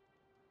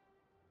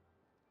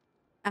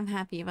 I'm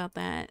happy about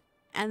that.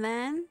 And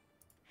then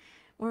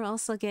we're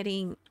also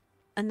getting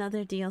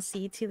another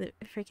DLC to the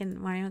freaking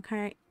Mario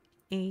Kart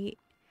 8.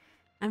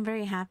 I'm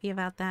very happy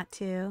about that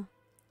too.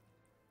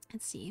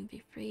 Let's see,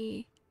 be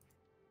free.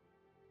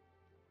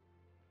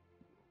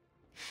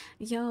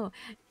 Yo,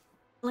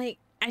 like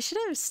I should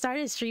have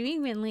started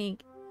streaming when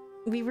like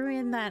we were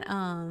in that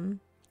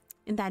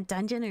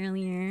dungeon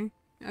earlier.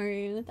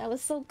 Or that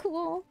was so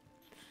cool.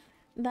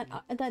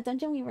 That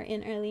dungeon we were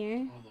in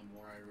earlier. Oh, the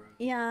more I wrote.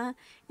 Yeah,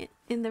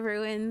 in the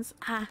ruins.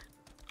 Ah.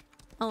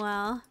 Oh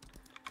well.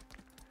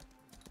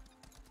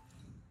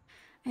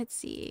 Let's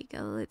see.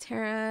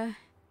 Galataria.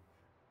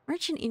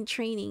 Merchant in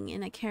training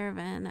in a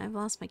caravan. I've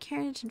lost my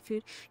carriage and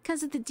food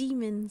because of the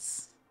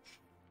demons.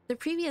 The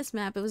previous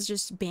map, it was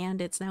just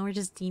bandits. Now we're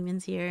just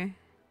demons here.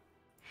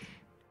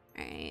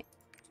 Alright.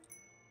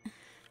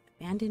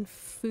 Abandoned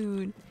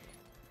food.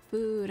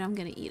 Food. I'm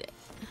gonna eat it.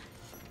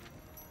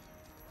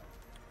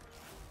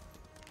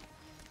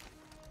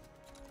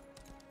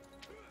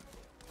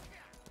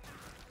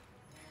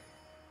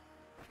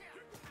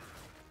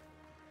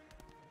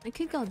 I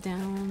could go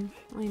down.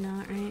 Why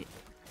not, right?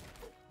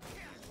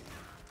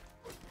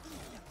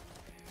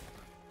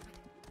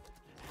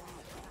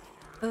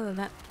 Oh,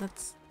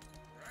 that's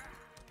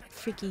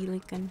freaky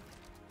looking.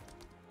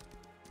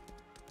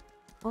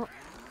 Oh.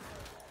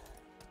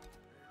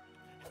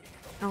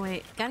 Oh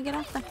wait, gotta get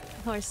off the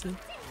horsey.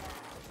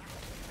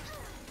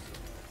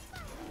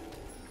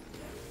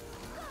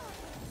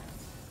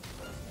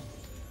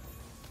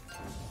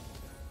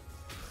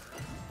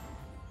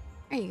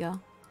 There you go.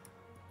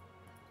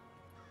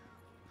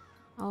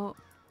 Oh.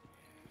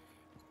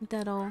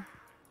 Deado.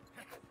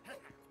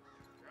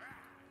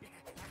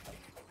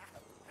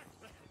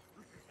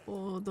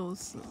 Oh,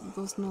 those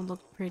don't look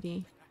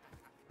pretty.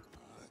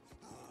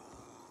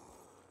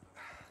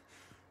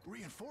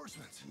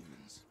 Reinforcements.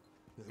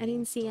 I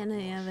didn't see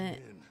any of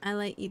it. I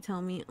let you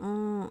tell me.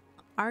 Oh,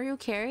 are you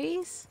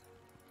carries?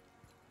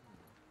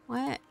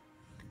 What?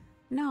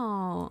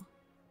 No.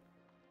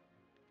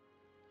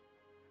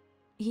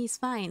 He's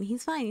fine.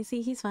 He's fine. You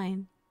see, he's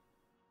fine.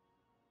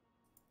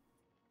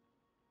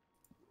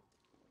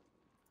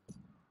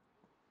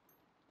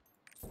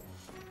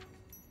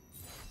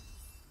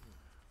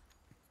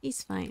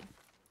 He's fine.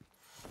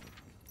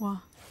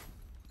 Wow.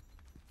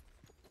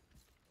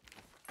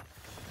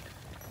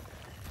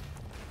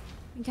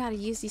 You gotta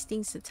use these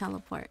things to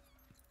teleport.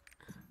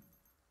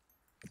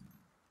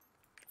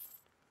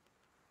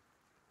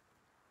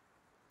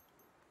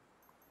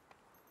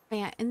 But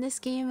yeah, in this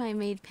game I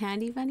made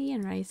Pandy Bunny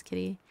and Rice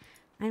Kitty.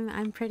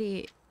 I'm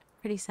pretty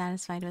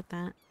satisfied with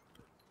that.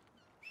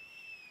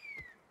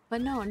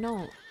 But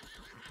no.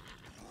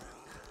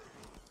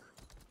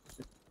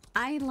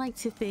 I like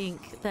to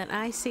think that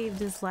I saved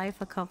his life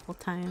a couple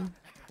times.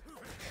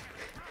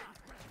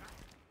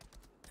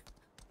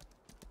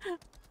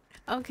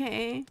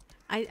 Okay.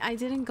 I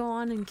didn't go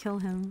on and kill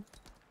him.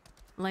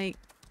 Like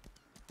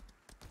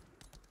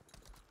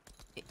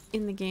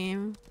in the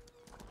game.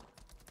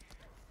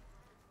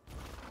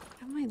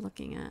 What am I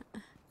looking at?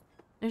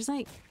 There's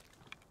like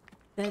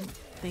dead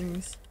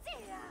things.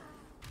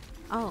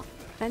 Oh,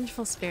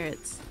 vengeful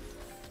spirits.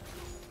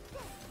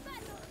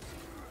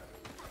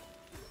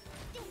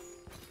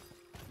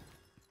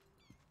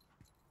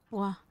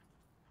 Wow.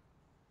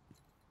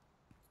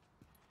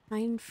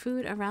 Find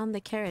food around the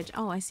carriage.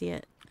 Oh, I see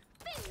it.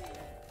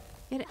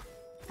 Get it.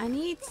 I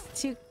need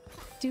to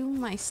do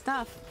my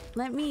stuff.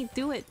 Let me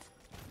do it.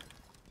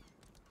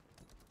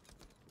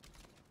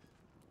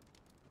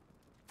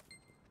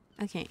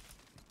 Okay.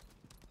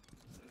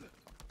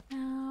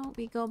 Now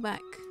we go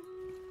back.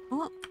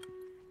 Oh.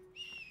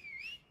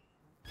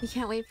 You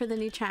can't wait for the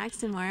new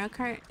tracks in Mario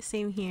Kart?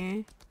 Same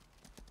here.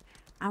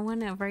 I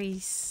want to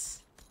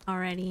race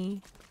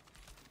already.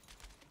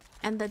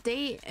 And the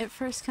day it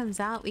first comes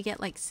out, we get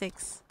like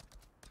 6.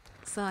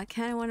 So I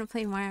kind of want to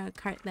play Mario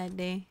Kart that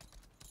day.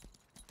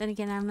 Then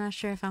again, I'm not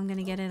sure if I'm going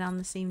to get it on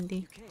the same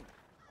day.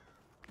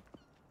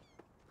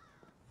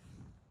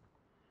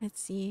 Let's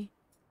see.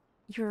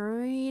 You're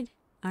worried?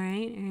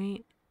 Alright,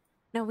 alright.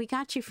 No, we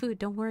got you food.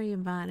 Don't worry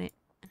about it.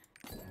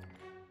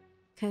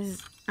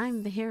 Because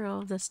I'm the hero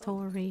of the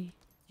story.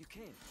 You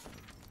came.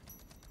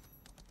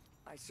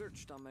 I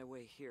searched on my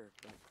way here,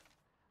 but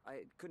I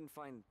couldn't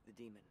find the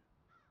demon.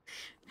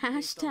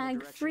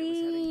 Hashtag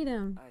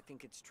freedom. I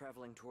think it's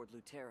traveling toward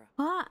Lutera.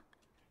 What?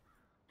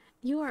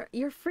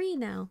 You're free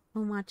now,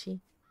 Omachi.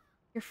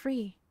 You're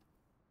free.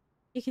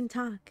 You can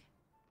talk.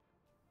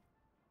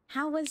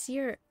 How was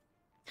your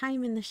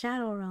time in the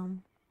Shadow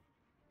Realm?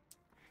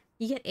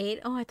 You get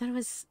 8? Oh, I thought it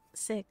was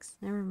 6.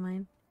 Never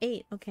mind.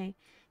 8, okay.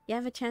 You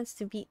have a chance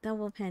to beat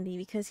Double Pandy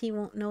because he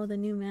won't know the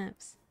new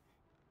maps.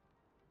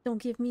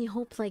 Don't give me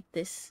hope like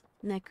this,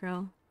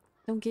 Necro.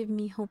 Don't give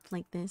me hope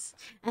like this.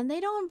 And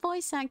they don't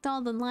voice act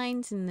all the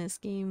lines in this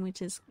game,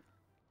 which is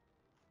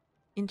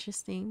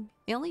interesting.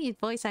 They only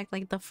voice act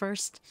like the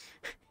first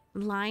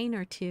line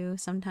or 2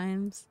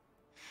 sometimes.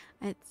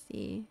 Let's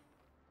see.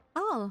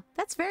 Oh,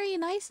 that's very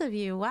nice of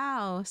you.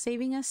 Wow,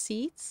 saving us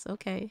seats?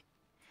 Okay.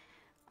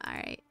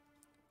 Alright.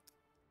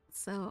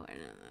 So,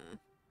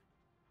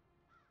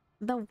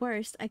 the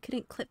worst, I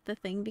couldn't clip the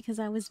thing because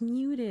I was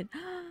muted.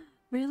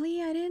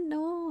 Really? I didn't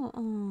know.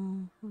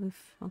 Oh,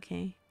 oof.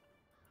 Okay.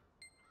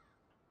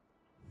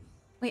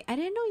 Wait, I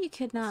didn't know you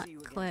could I'll not see you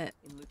again clip.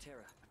 in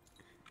Lutera.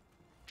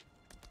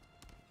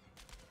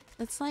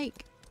 That's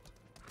like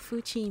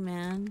Fuchi,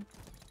 man.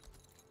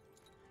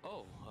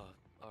 Oh,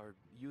 are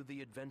you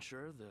the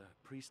adventurer the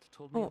priest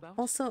told me Oh, about?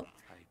 also, I saved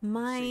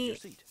my your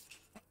seat.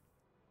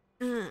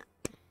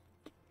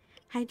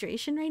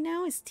 hydration right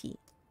now is tea.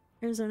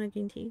 Arizona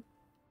green tea.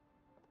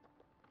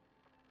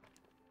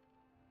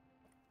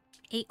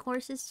 8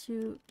 courses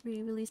to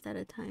be released at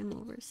a time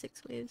over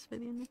 6 waves by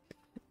the end of...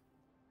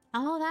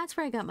 Oh, that's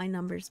where I got my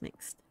numbers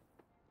mixed.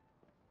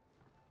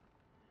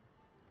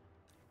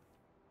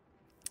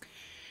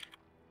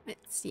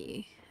 Let's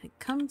see.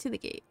 Come to the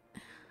gate.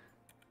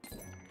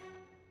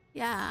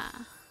 Yeah.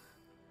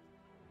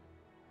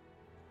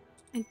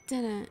 I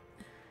didn't.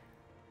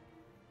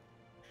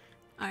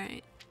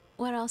 Alright.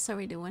 What else are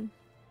we doing?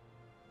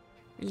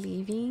 We're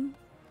leaving?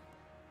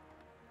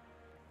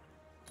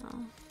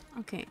 Oh,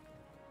 okay.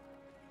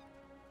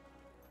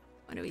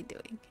 What are we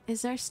doing?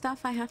 Is there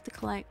stuff I have to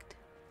collect?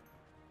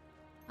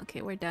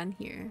 Okay, we're done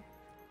here.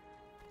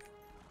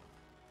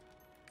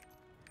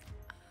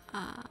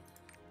 I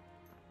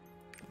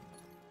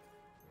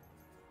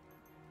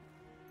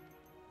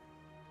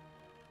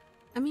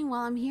mean,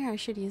 while I'm here, I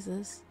should use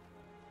this.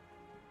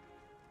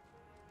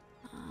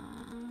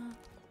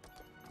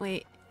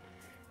 Wait.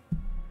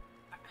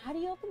 How do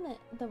you open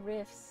the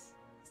rifts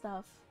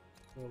stuff?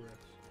 What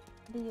rifts?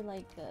 The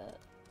like the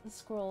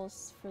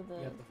scrolls for the...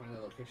 You have to find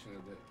the location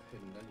of the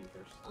hidden dungeon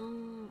first.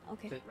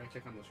 Okay. Right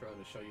click on the scroll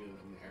to show you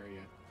in the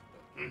area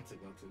to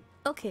go to.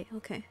 Okay,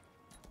 okay.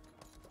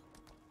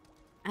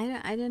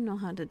 I didn't know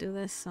how to do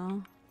this,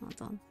 so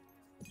hold on.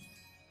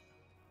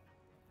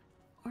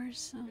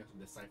 Where's You have to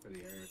decipher the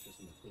area just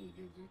in the clue it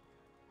gives you.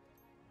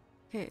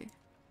 Okay.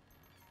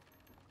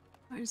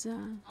 Where's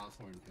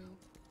Osborne Hill.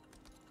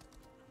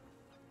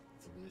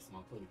 It's a really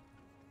small clue.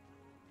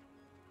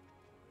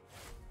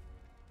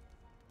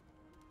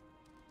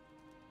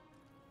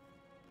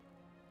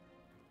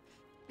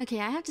 Okay,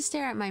 I have to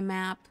stare at my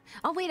map.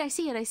 Oh wait, I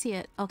see it, I see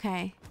it.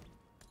 Okay.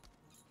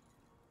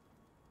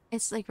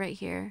 It's like right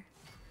here.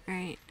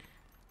 Alright.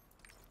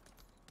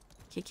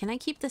 Okay, can I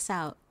keep this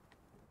out?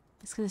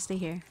 It's gonna stay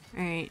here.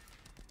 Alright.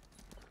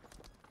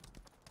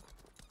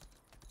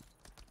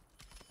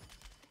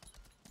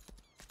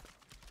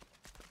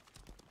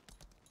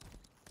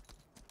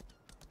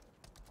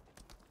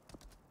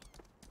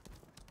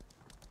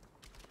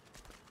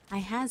 I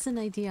has an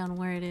idea on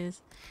where it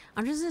is.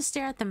 I'm just gonna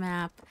stare at the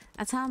map.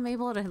 That's how I'm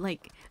able to,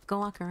 like, go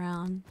walk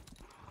around.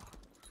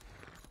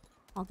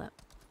 Hold up.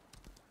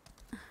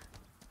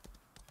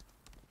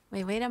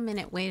 Wait a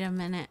minute, wait a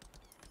minute.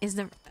 Is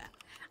the...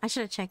 I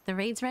should have checked. The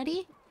raid's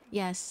ready?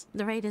 Yes,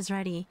 the raid is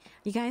ready.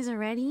 You guys are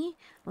ready?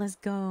 Let's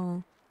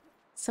go.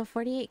 So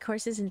 48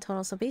 courses in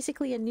total. So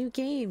basically a new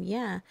game,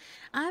 yeah.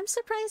 I'm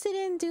surprised they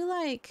didn't do,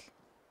 like,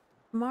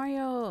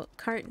 Mario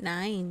Kart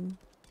 9.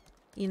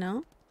 You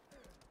know?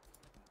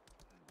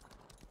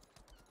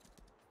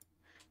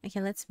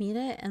 Okay, let's meet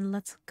it and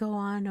let's go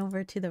on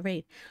over to the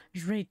raid.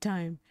 It's raid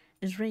time.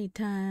 It's raid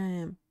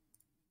time.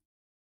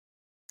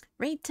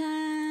 Raid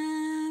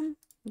time.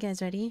 You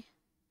guys ready?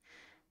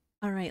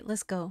 Alright,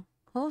 let's go.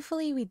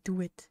 Hopefully we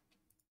do it.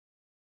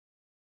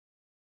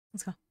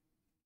 Let's go.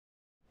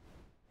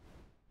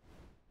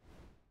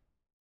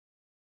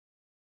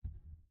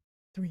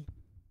 Three,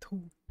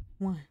 two,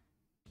 one.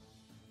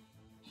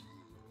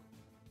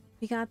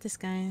 We got this,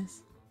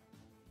 guys.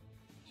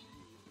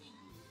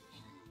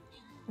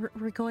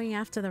 We're going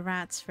after the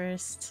rats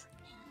first.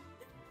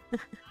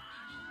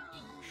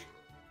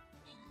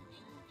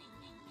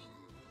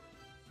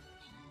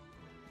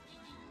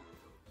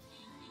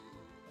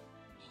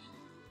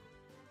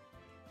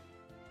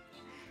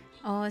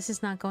 Oh, this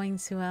is not going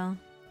too well.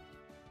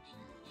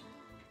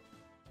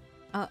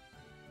 Oh.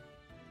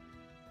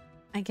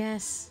 I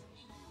guess.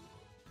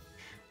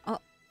 Oh.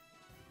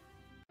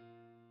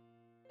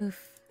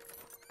 Oof.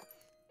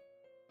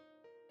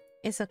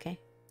 It's okay.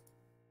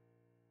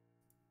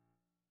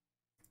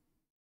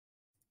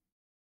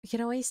 We can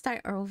always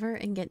start over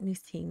and get new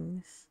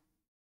things.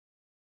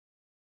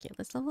 Okay,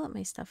 let's level up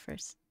my stuff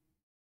first.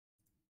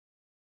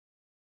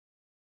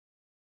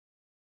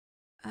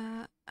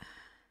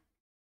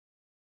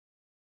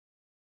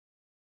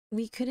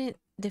 We couldn't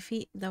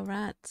defeat the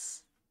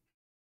rats.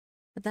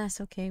 But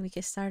that's okay, we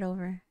can start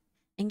over.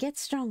 And get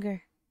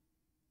stronger.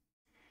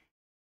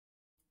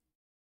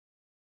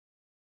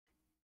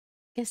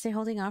 Guess they're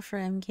holding off for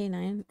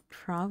MK9?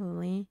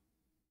 Probably.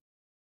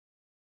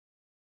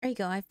 There you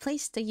go, I've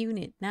placed a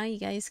unit. Now you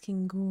guys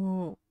can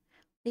go.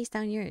 Place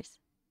down yours.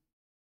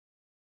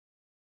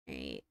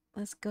 Alright,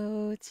 let's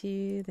go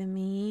to the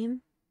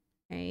main.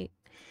 Alright.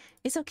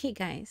 It's okay,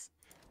 guys.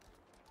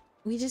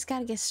 We just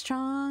gotta get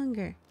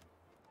stronger.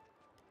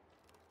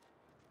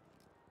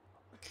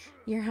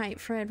 Your hype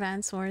for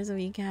Advanced Wars a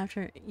week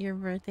after your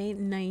birthday.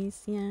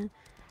 Nice, yeah.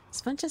 It's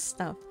a bunch of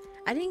stuff.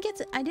 I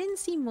didn't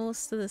see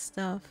most of the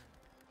stuff.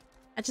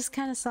 I just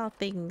kind of saw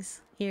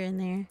things here and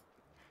there.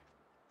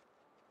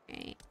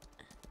 Alright.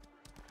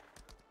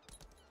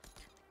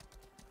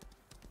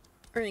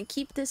 We're gonna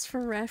keep this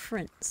for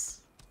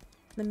reference.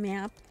 The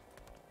map.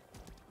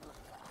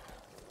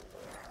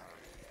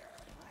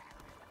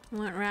 I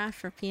want Raft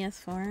for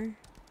PS4.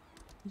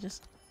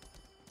 Just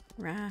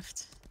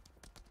Raft.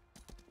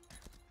 I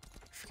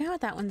forgot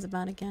what that one's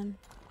about again.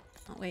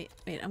 Oh wait,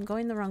 I'm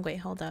going the wrong way.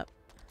 Hold up.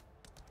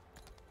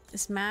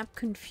 This map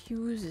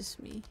confuses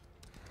me.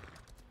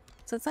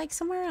 So it's like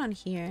somewhere around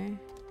here.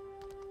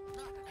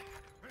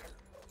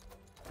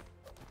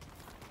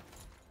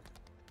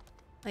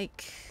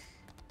 Like...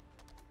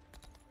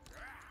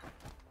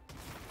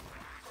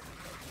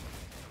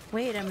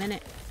 Wait a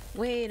minute.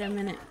 Wait a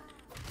minute.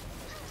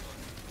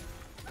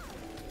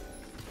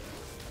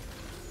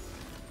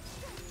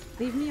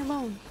 Leave me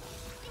alone.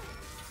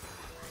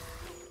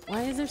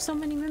 Why is there so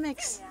many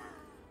mimics?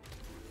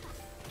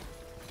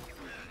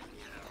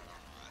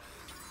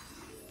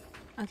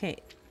 Okay.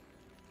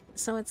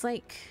 So it's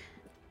like...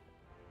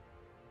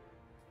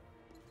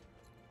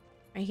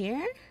 right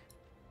here?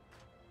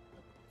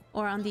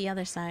 Or on the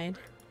other side?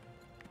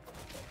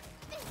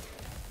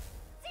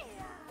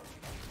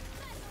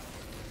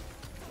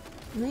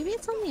 Maybe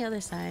it's on the other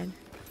side.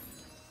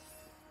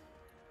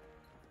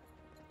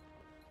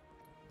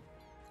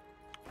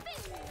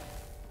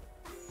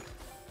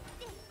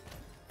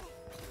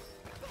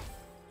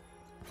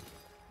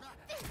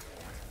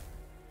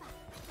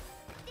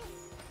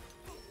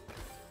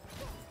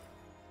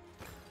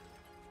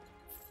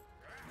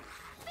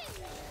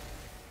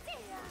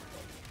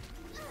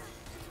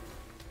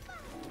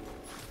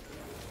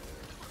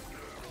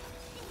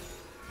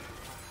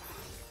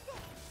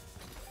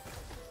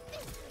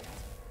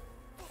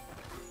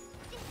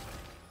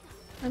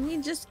 Let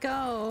me just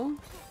go.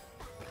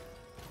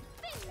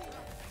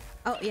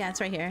 Oh, yeah,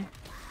 it's right here.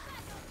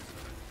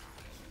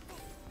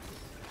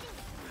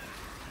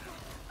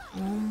 Oh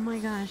my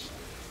gosh.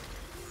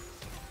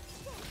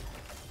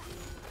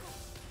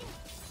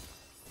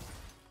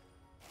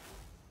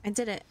 I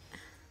did it.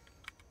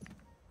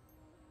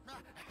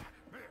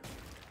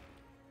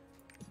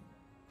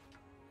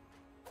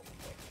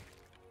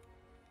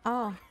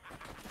 Oh.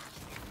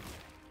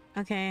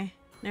 Okay.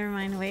 Never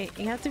mind. Wait,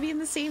 you have to be in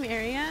the same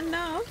area?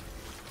 No.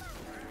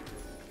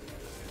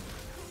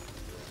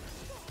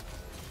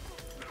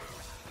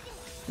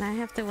 I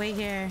have to wait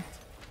here.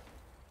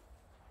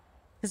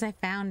 Because I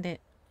found it.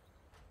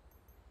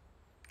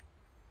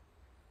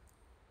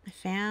 I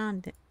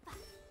found it.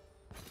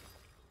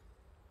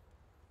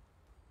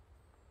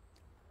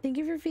 Thank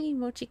you for feeding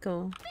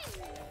Mochiko.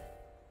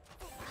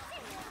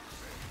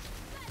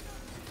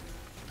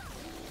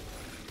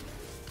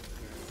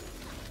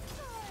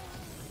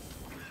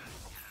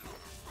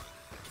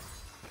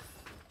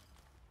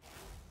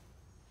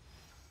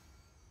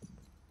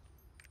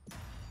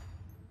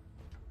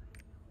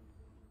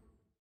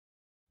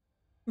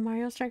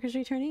 Mario Strikers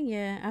returning?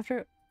 Yeah,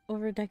 after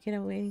over a decade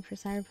of waiting for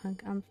Cyberpunk,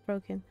 I'm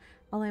broken.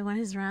 All I want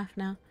is Raph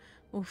now.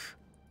 Oof.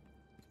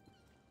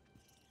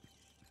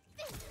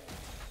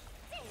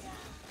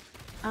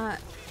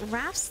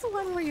 Raph's the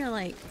one where you're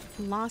like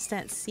lost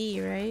at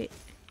sea, right?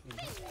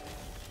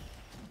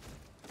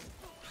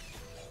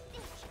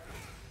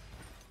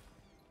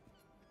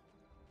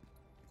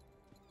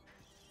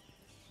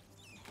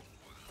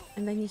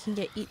 And then you can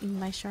get eaten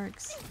by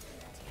sharks.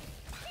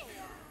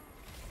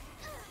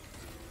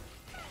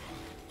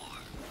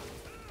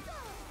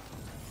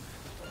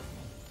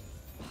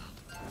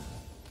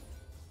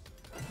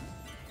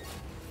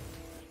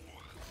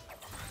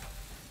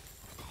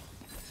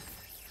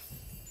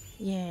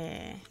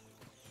 Yeah.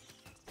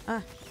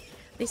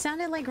 They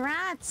sounded like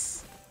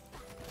rats.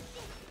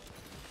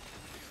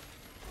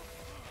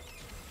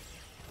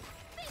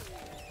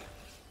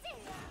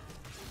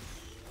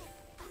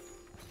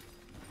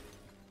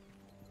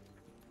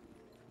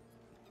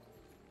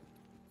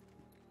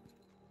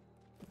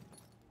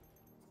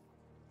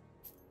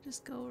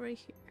 Just go right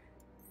here.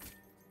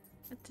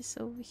 Put this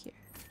over here.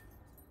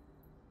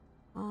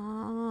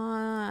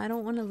 I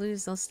don't want to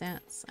lose those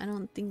stats. I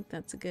don't think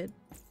that's a good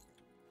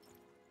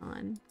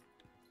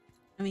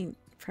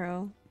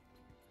pro.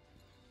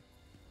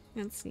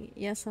 Let's see.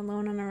 Yes,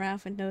 alone on a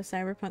raft with no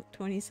Cyberpunk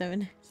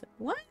 27.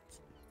 What?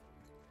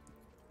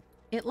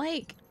 It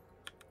like...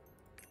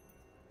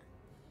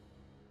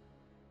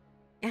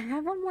 I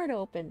have one more to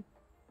open.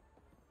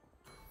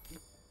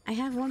 I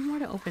have one more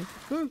to open.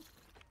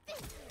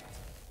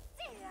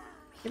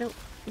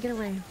 Get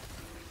away.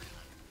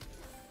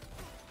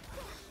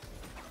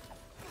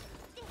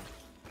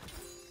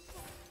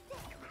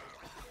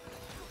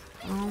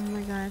 Oh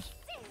my gosh.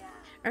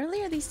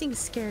 Earlier these things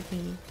scared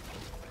me.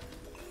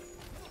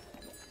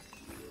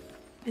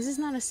 This is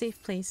not a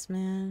safe place,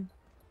 man.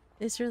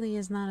 This really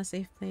is not a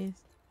safe place.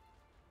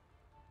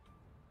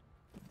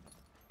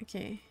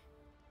 Okay.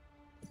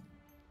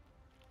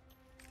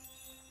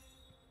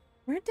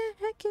 Where the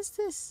heck is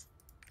this?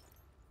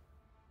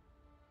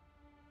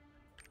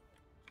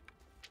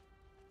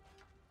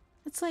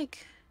 It's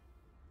like...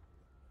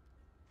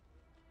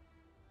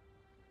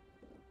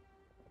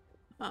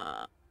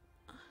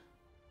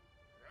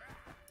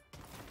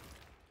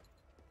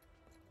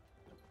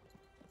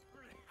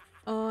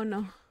 Oh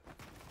no.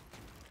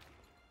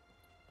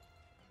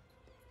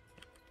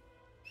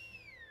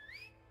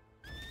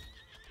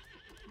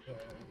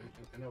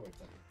 know where it's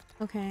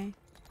at. Okay.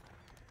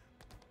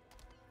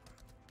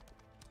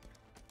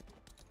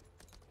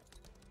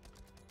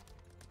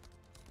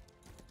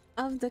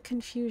 Of the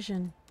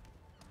confusion.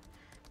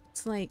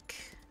 It's like...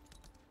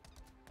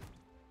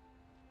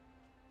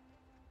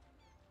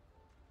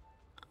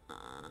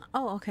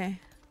 oh, okay.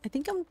 I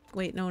think I'm...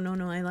 wait, no,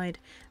 I lied.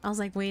 I was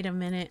like, wait a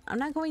minute. I'm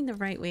not going the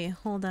right way.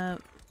 Hold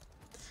up.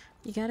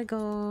 You gotta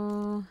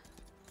go...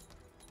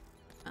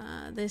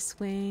 this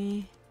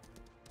way.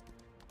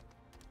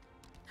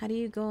 How do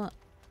you go?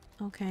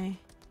 Okay.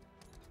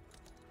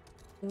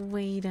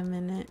 Wait a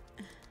minute.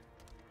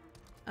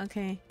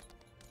 Okay.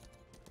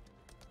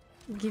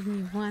 Give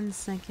me 1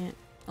 second.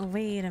 Oh,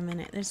 wait a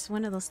minute. There's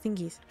one of those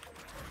thingies.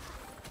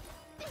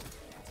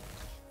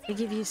 They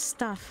give you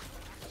stuff.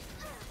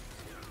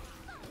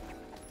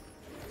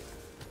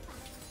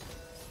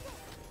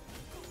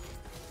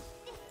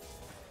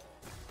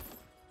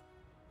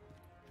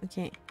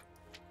 Okay.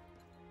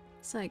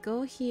 So I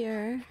go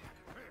here.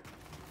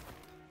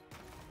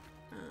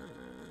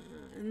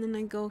 And then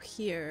I go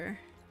here.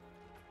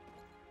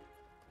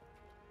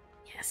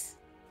 Yes.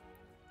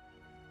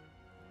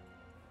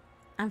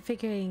 I'm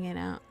figuring it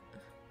out.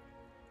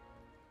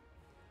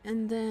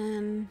 And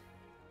then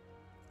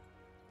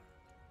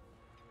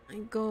I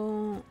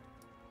go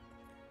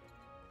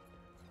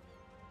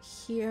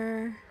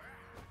here.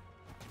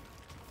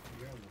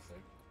 You're almost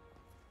like...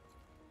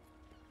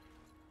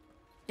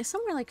 It's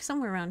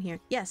somewhere around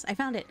here. Yes, I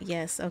found it.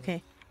 Yes,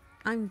 okay.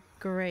 I'm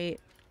great.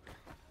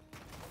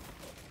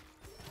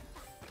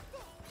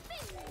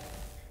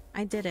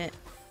 I did it.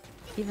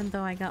 Even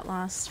though I got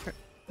lost for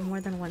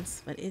more than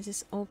once, but it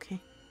is okay.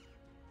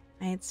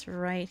 It's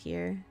right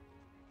here.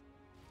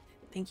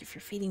 Thank you for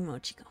feeding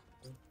Mochiko.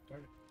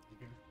 Start it. You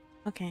can.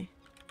 Okay.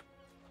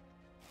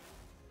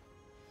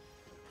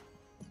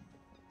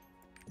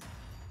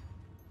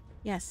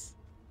 Yes.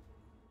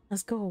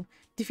 Let's go.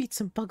 Defeat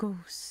some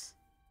buggos.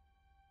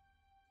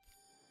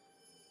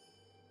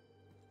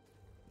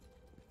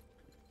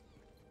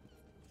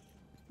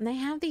 And they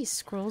have these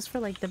scrolls for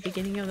like the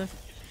beginning of the...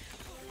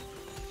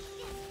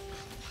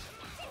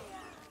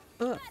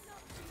 ugh.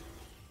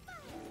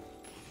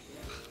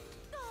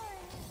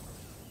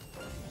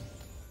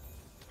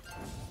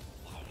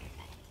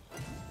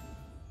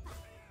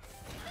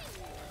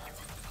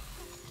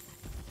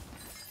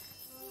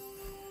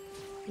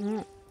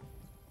 Mm.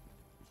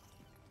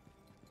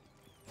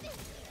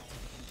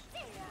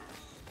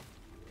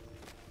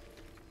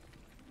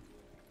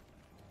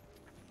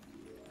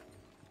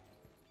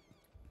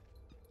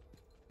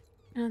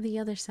 Now the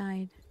other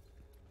side,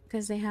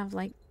 because they have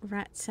like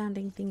rat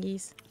sounding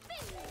thingies.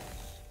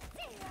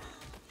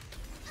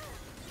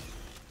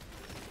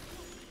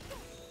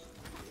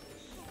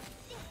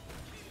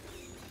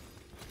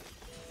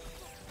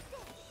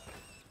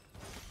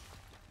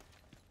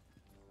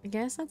 I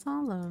guess that's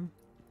all of them.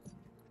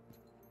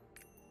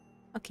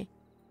 Okay.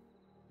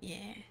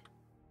 Yeah.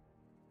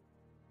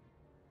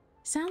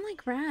 Sound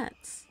like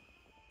rats.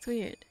 It's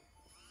weird.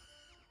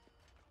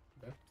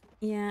 Yeah.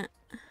 Yeah.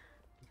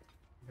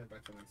 Head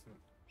back to the next one.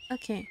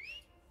 Okay.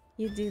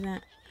 You do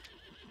that.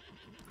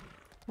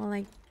 While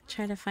I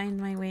try to find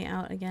my way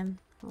out again.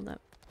 Hold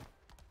up.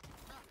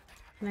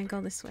 Can I go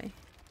this way?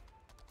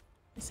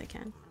 Yes, I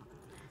can.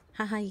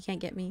 Haha, you can't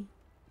get me.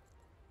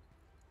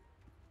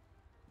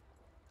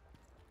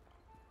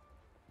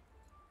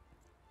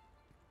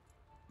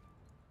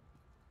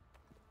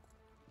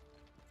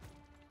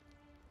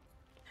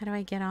 How do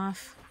I get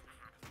off?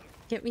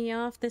 Get me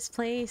off this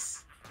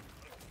place.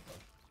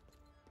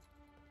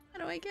 How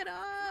do I get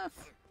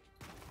off?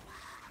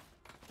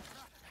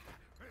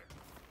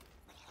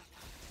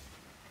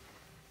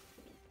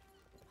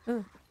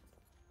 Oh.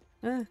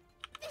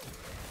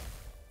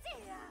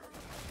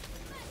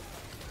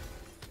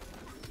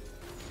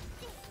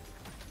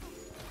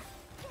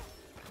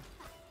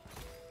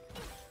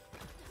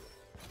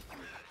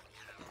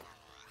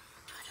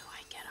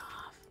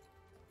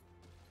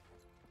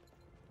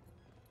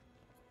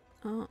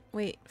 Oh,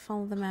 wait.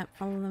 Follow the map.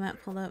 Follow the map.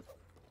 Hold up.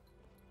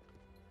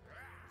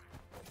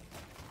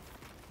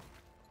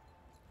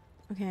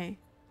 Okay.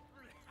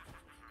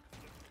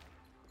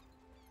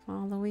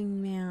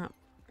 Following map.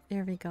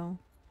 There we go.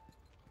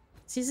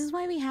 See, this is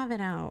why we have it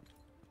out.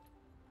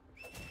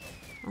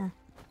 Oh.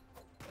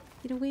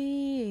 Get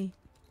away.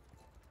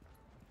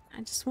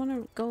 I just want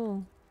to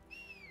go.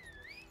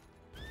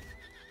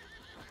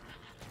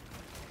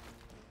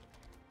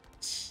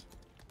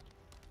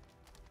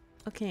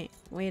 Okay,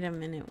 wait a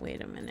minute,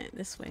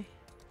 this way.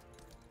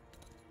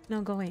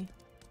 No, go away.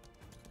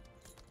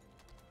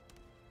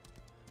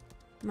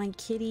 My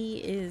kitty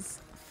is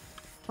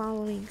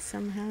following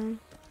somehow.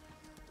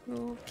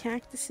 Oh,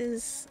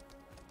 cactuses.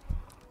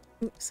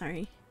 Oops,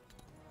 sorry.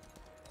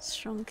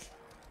 Shrunk.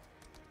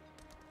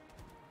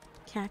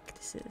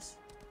 Cactuses.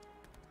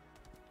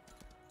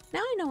 Now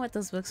I know what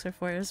those books are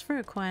for. It was for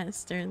a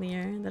quest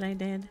earlier that I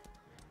did.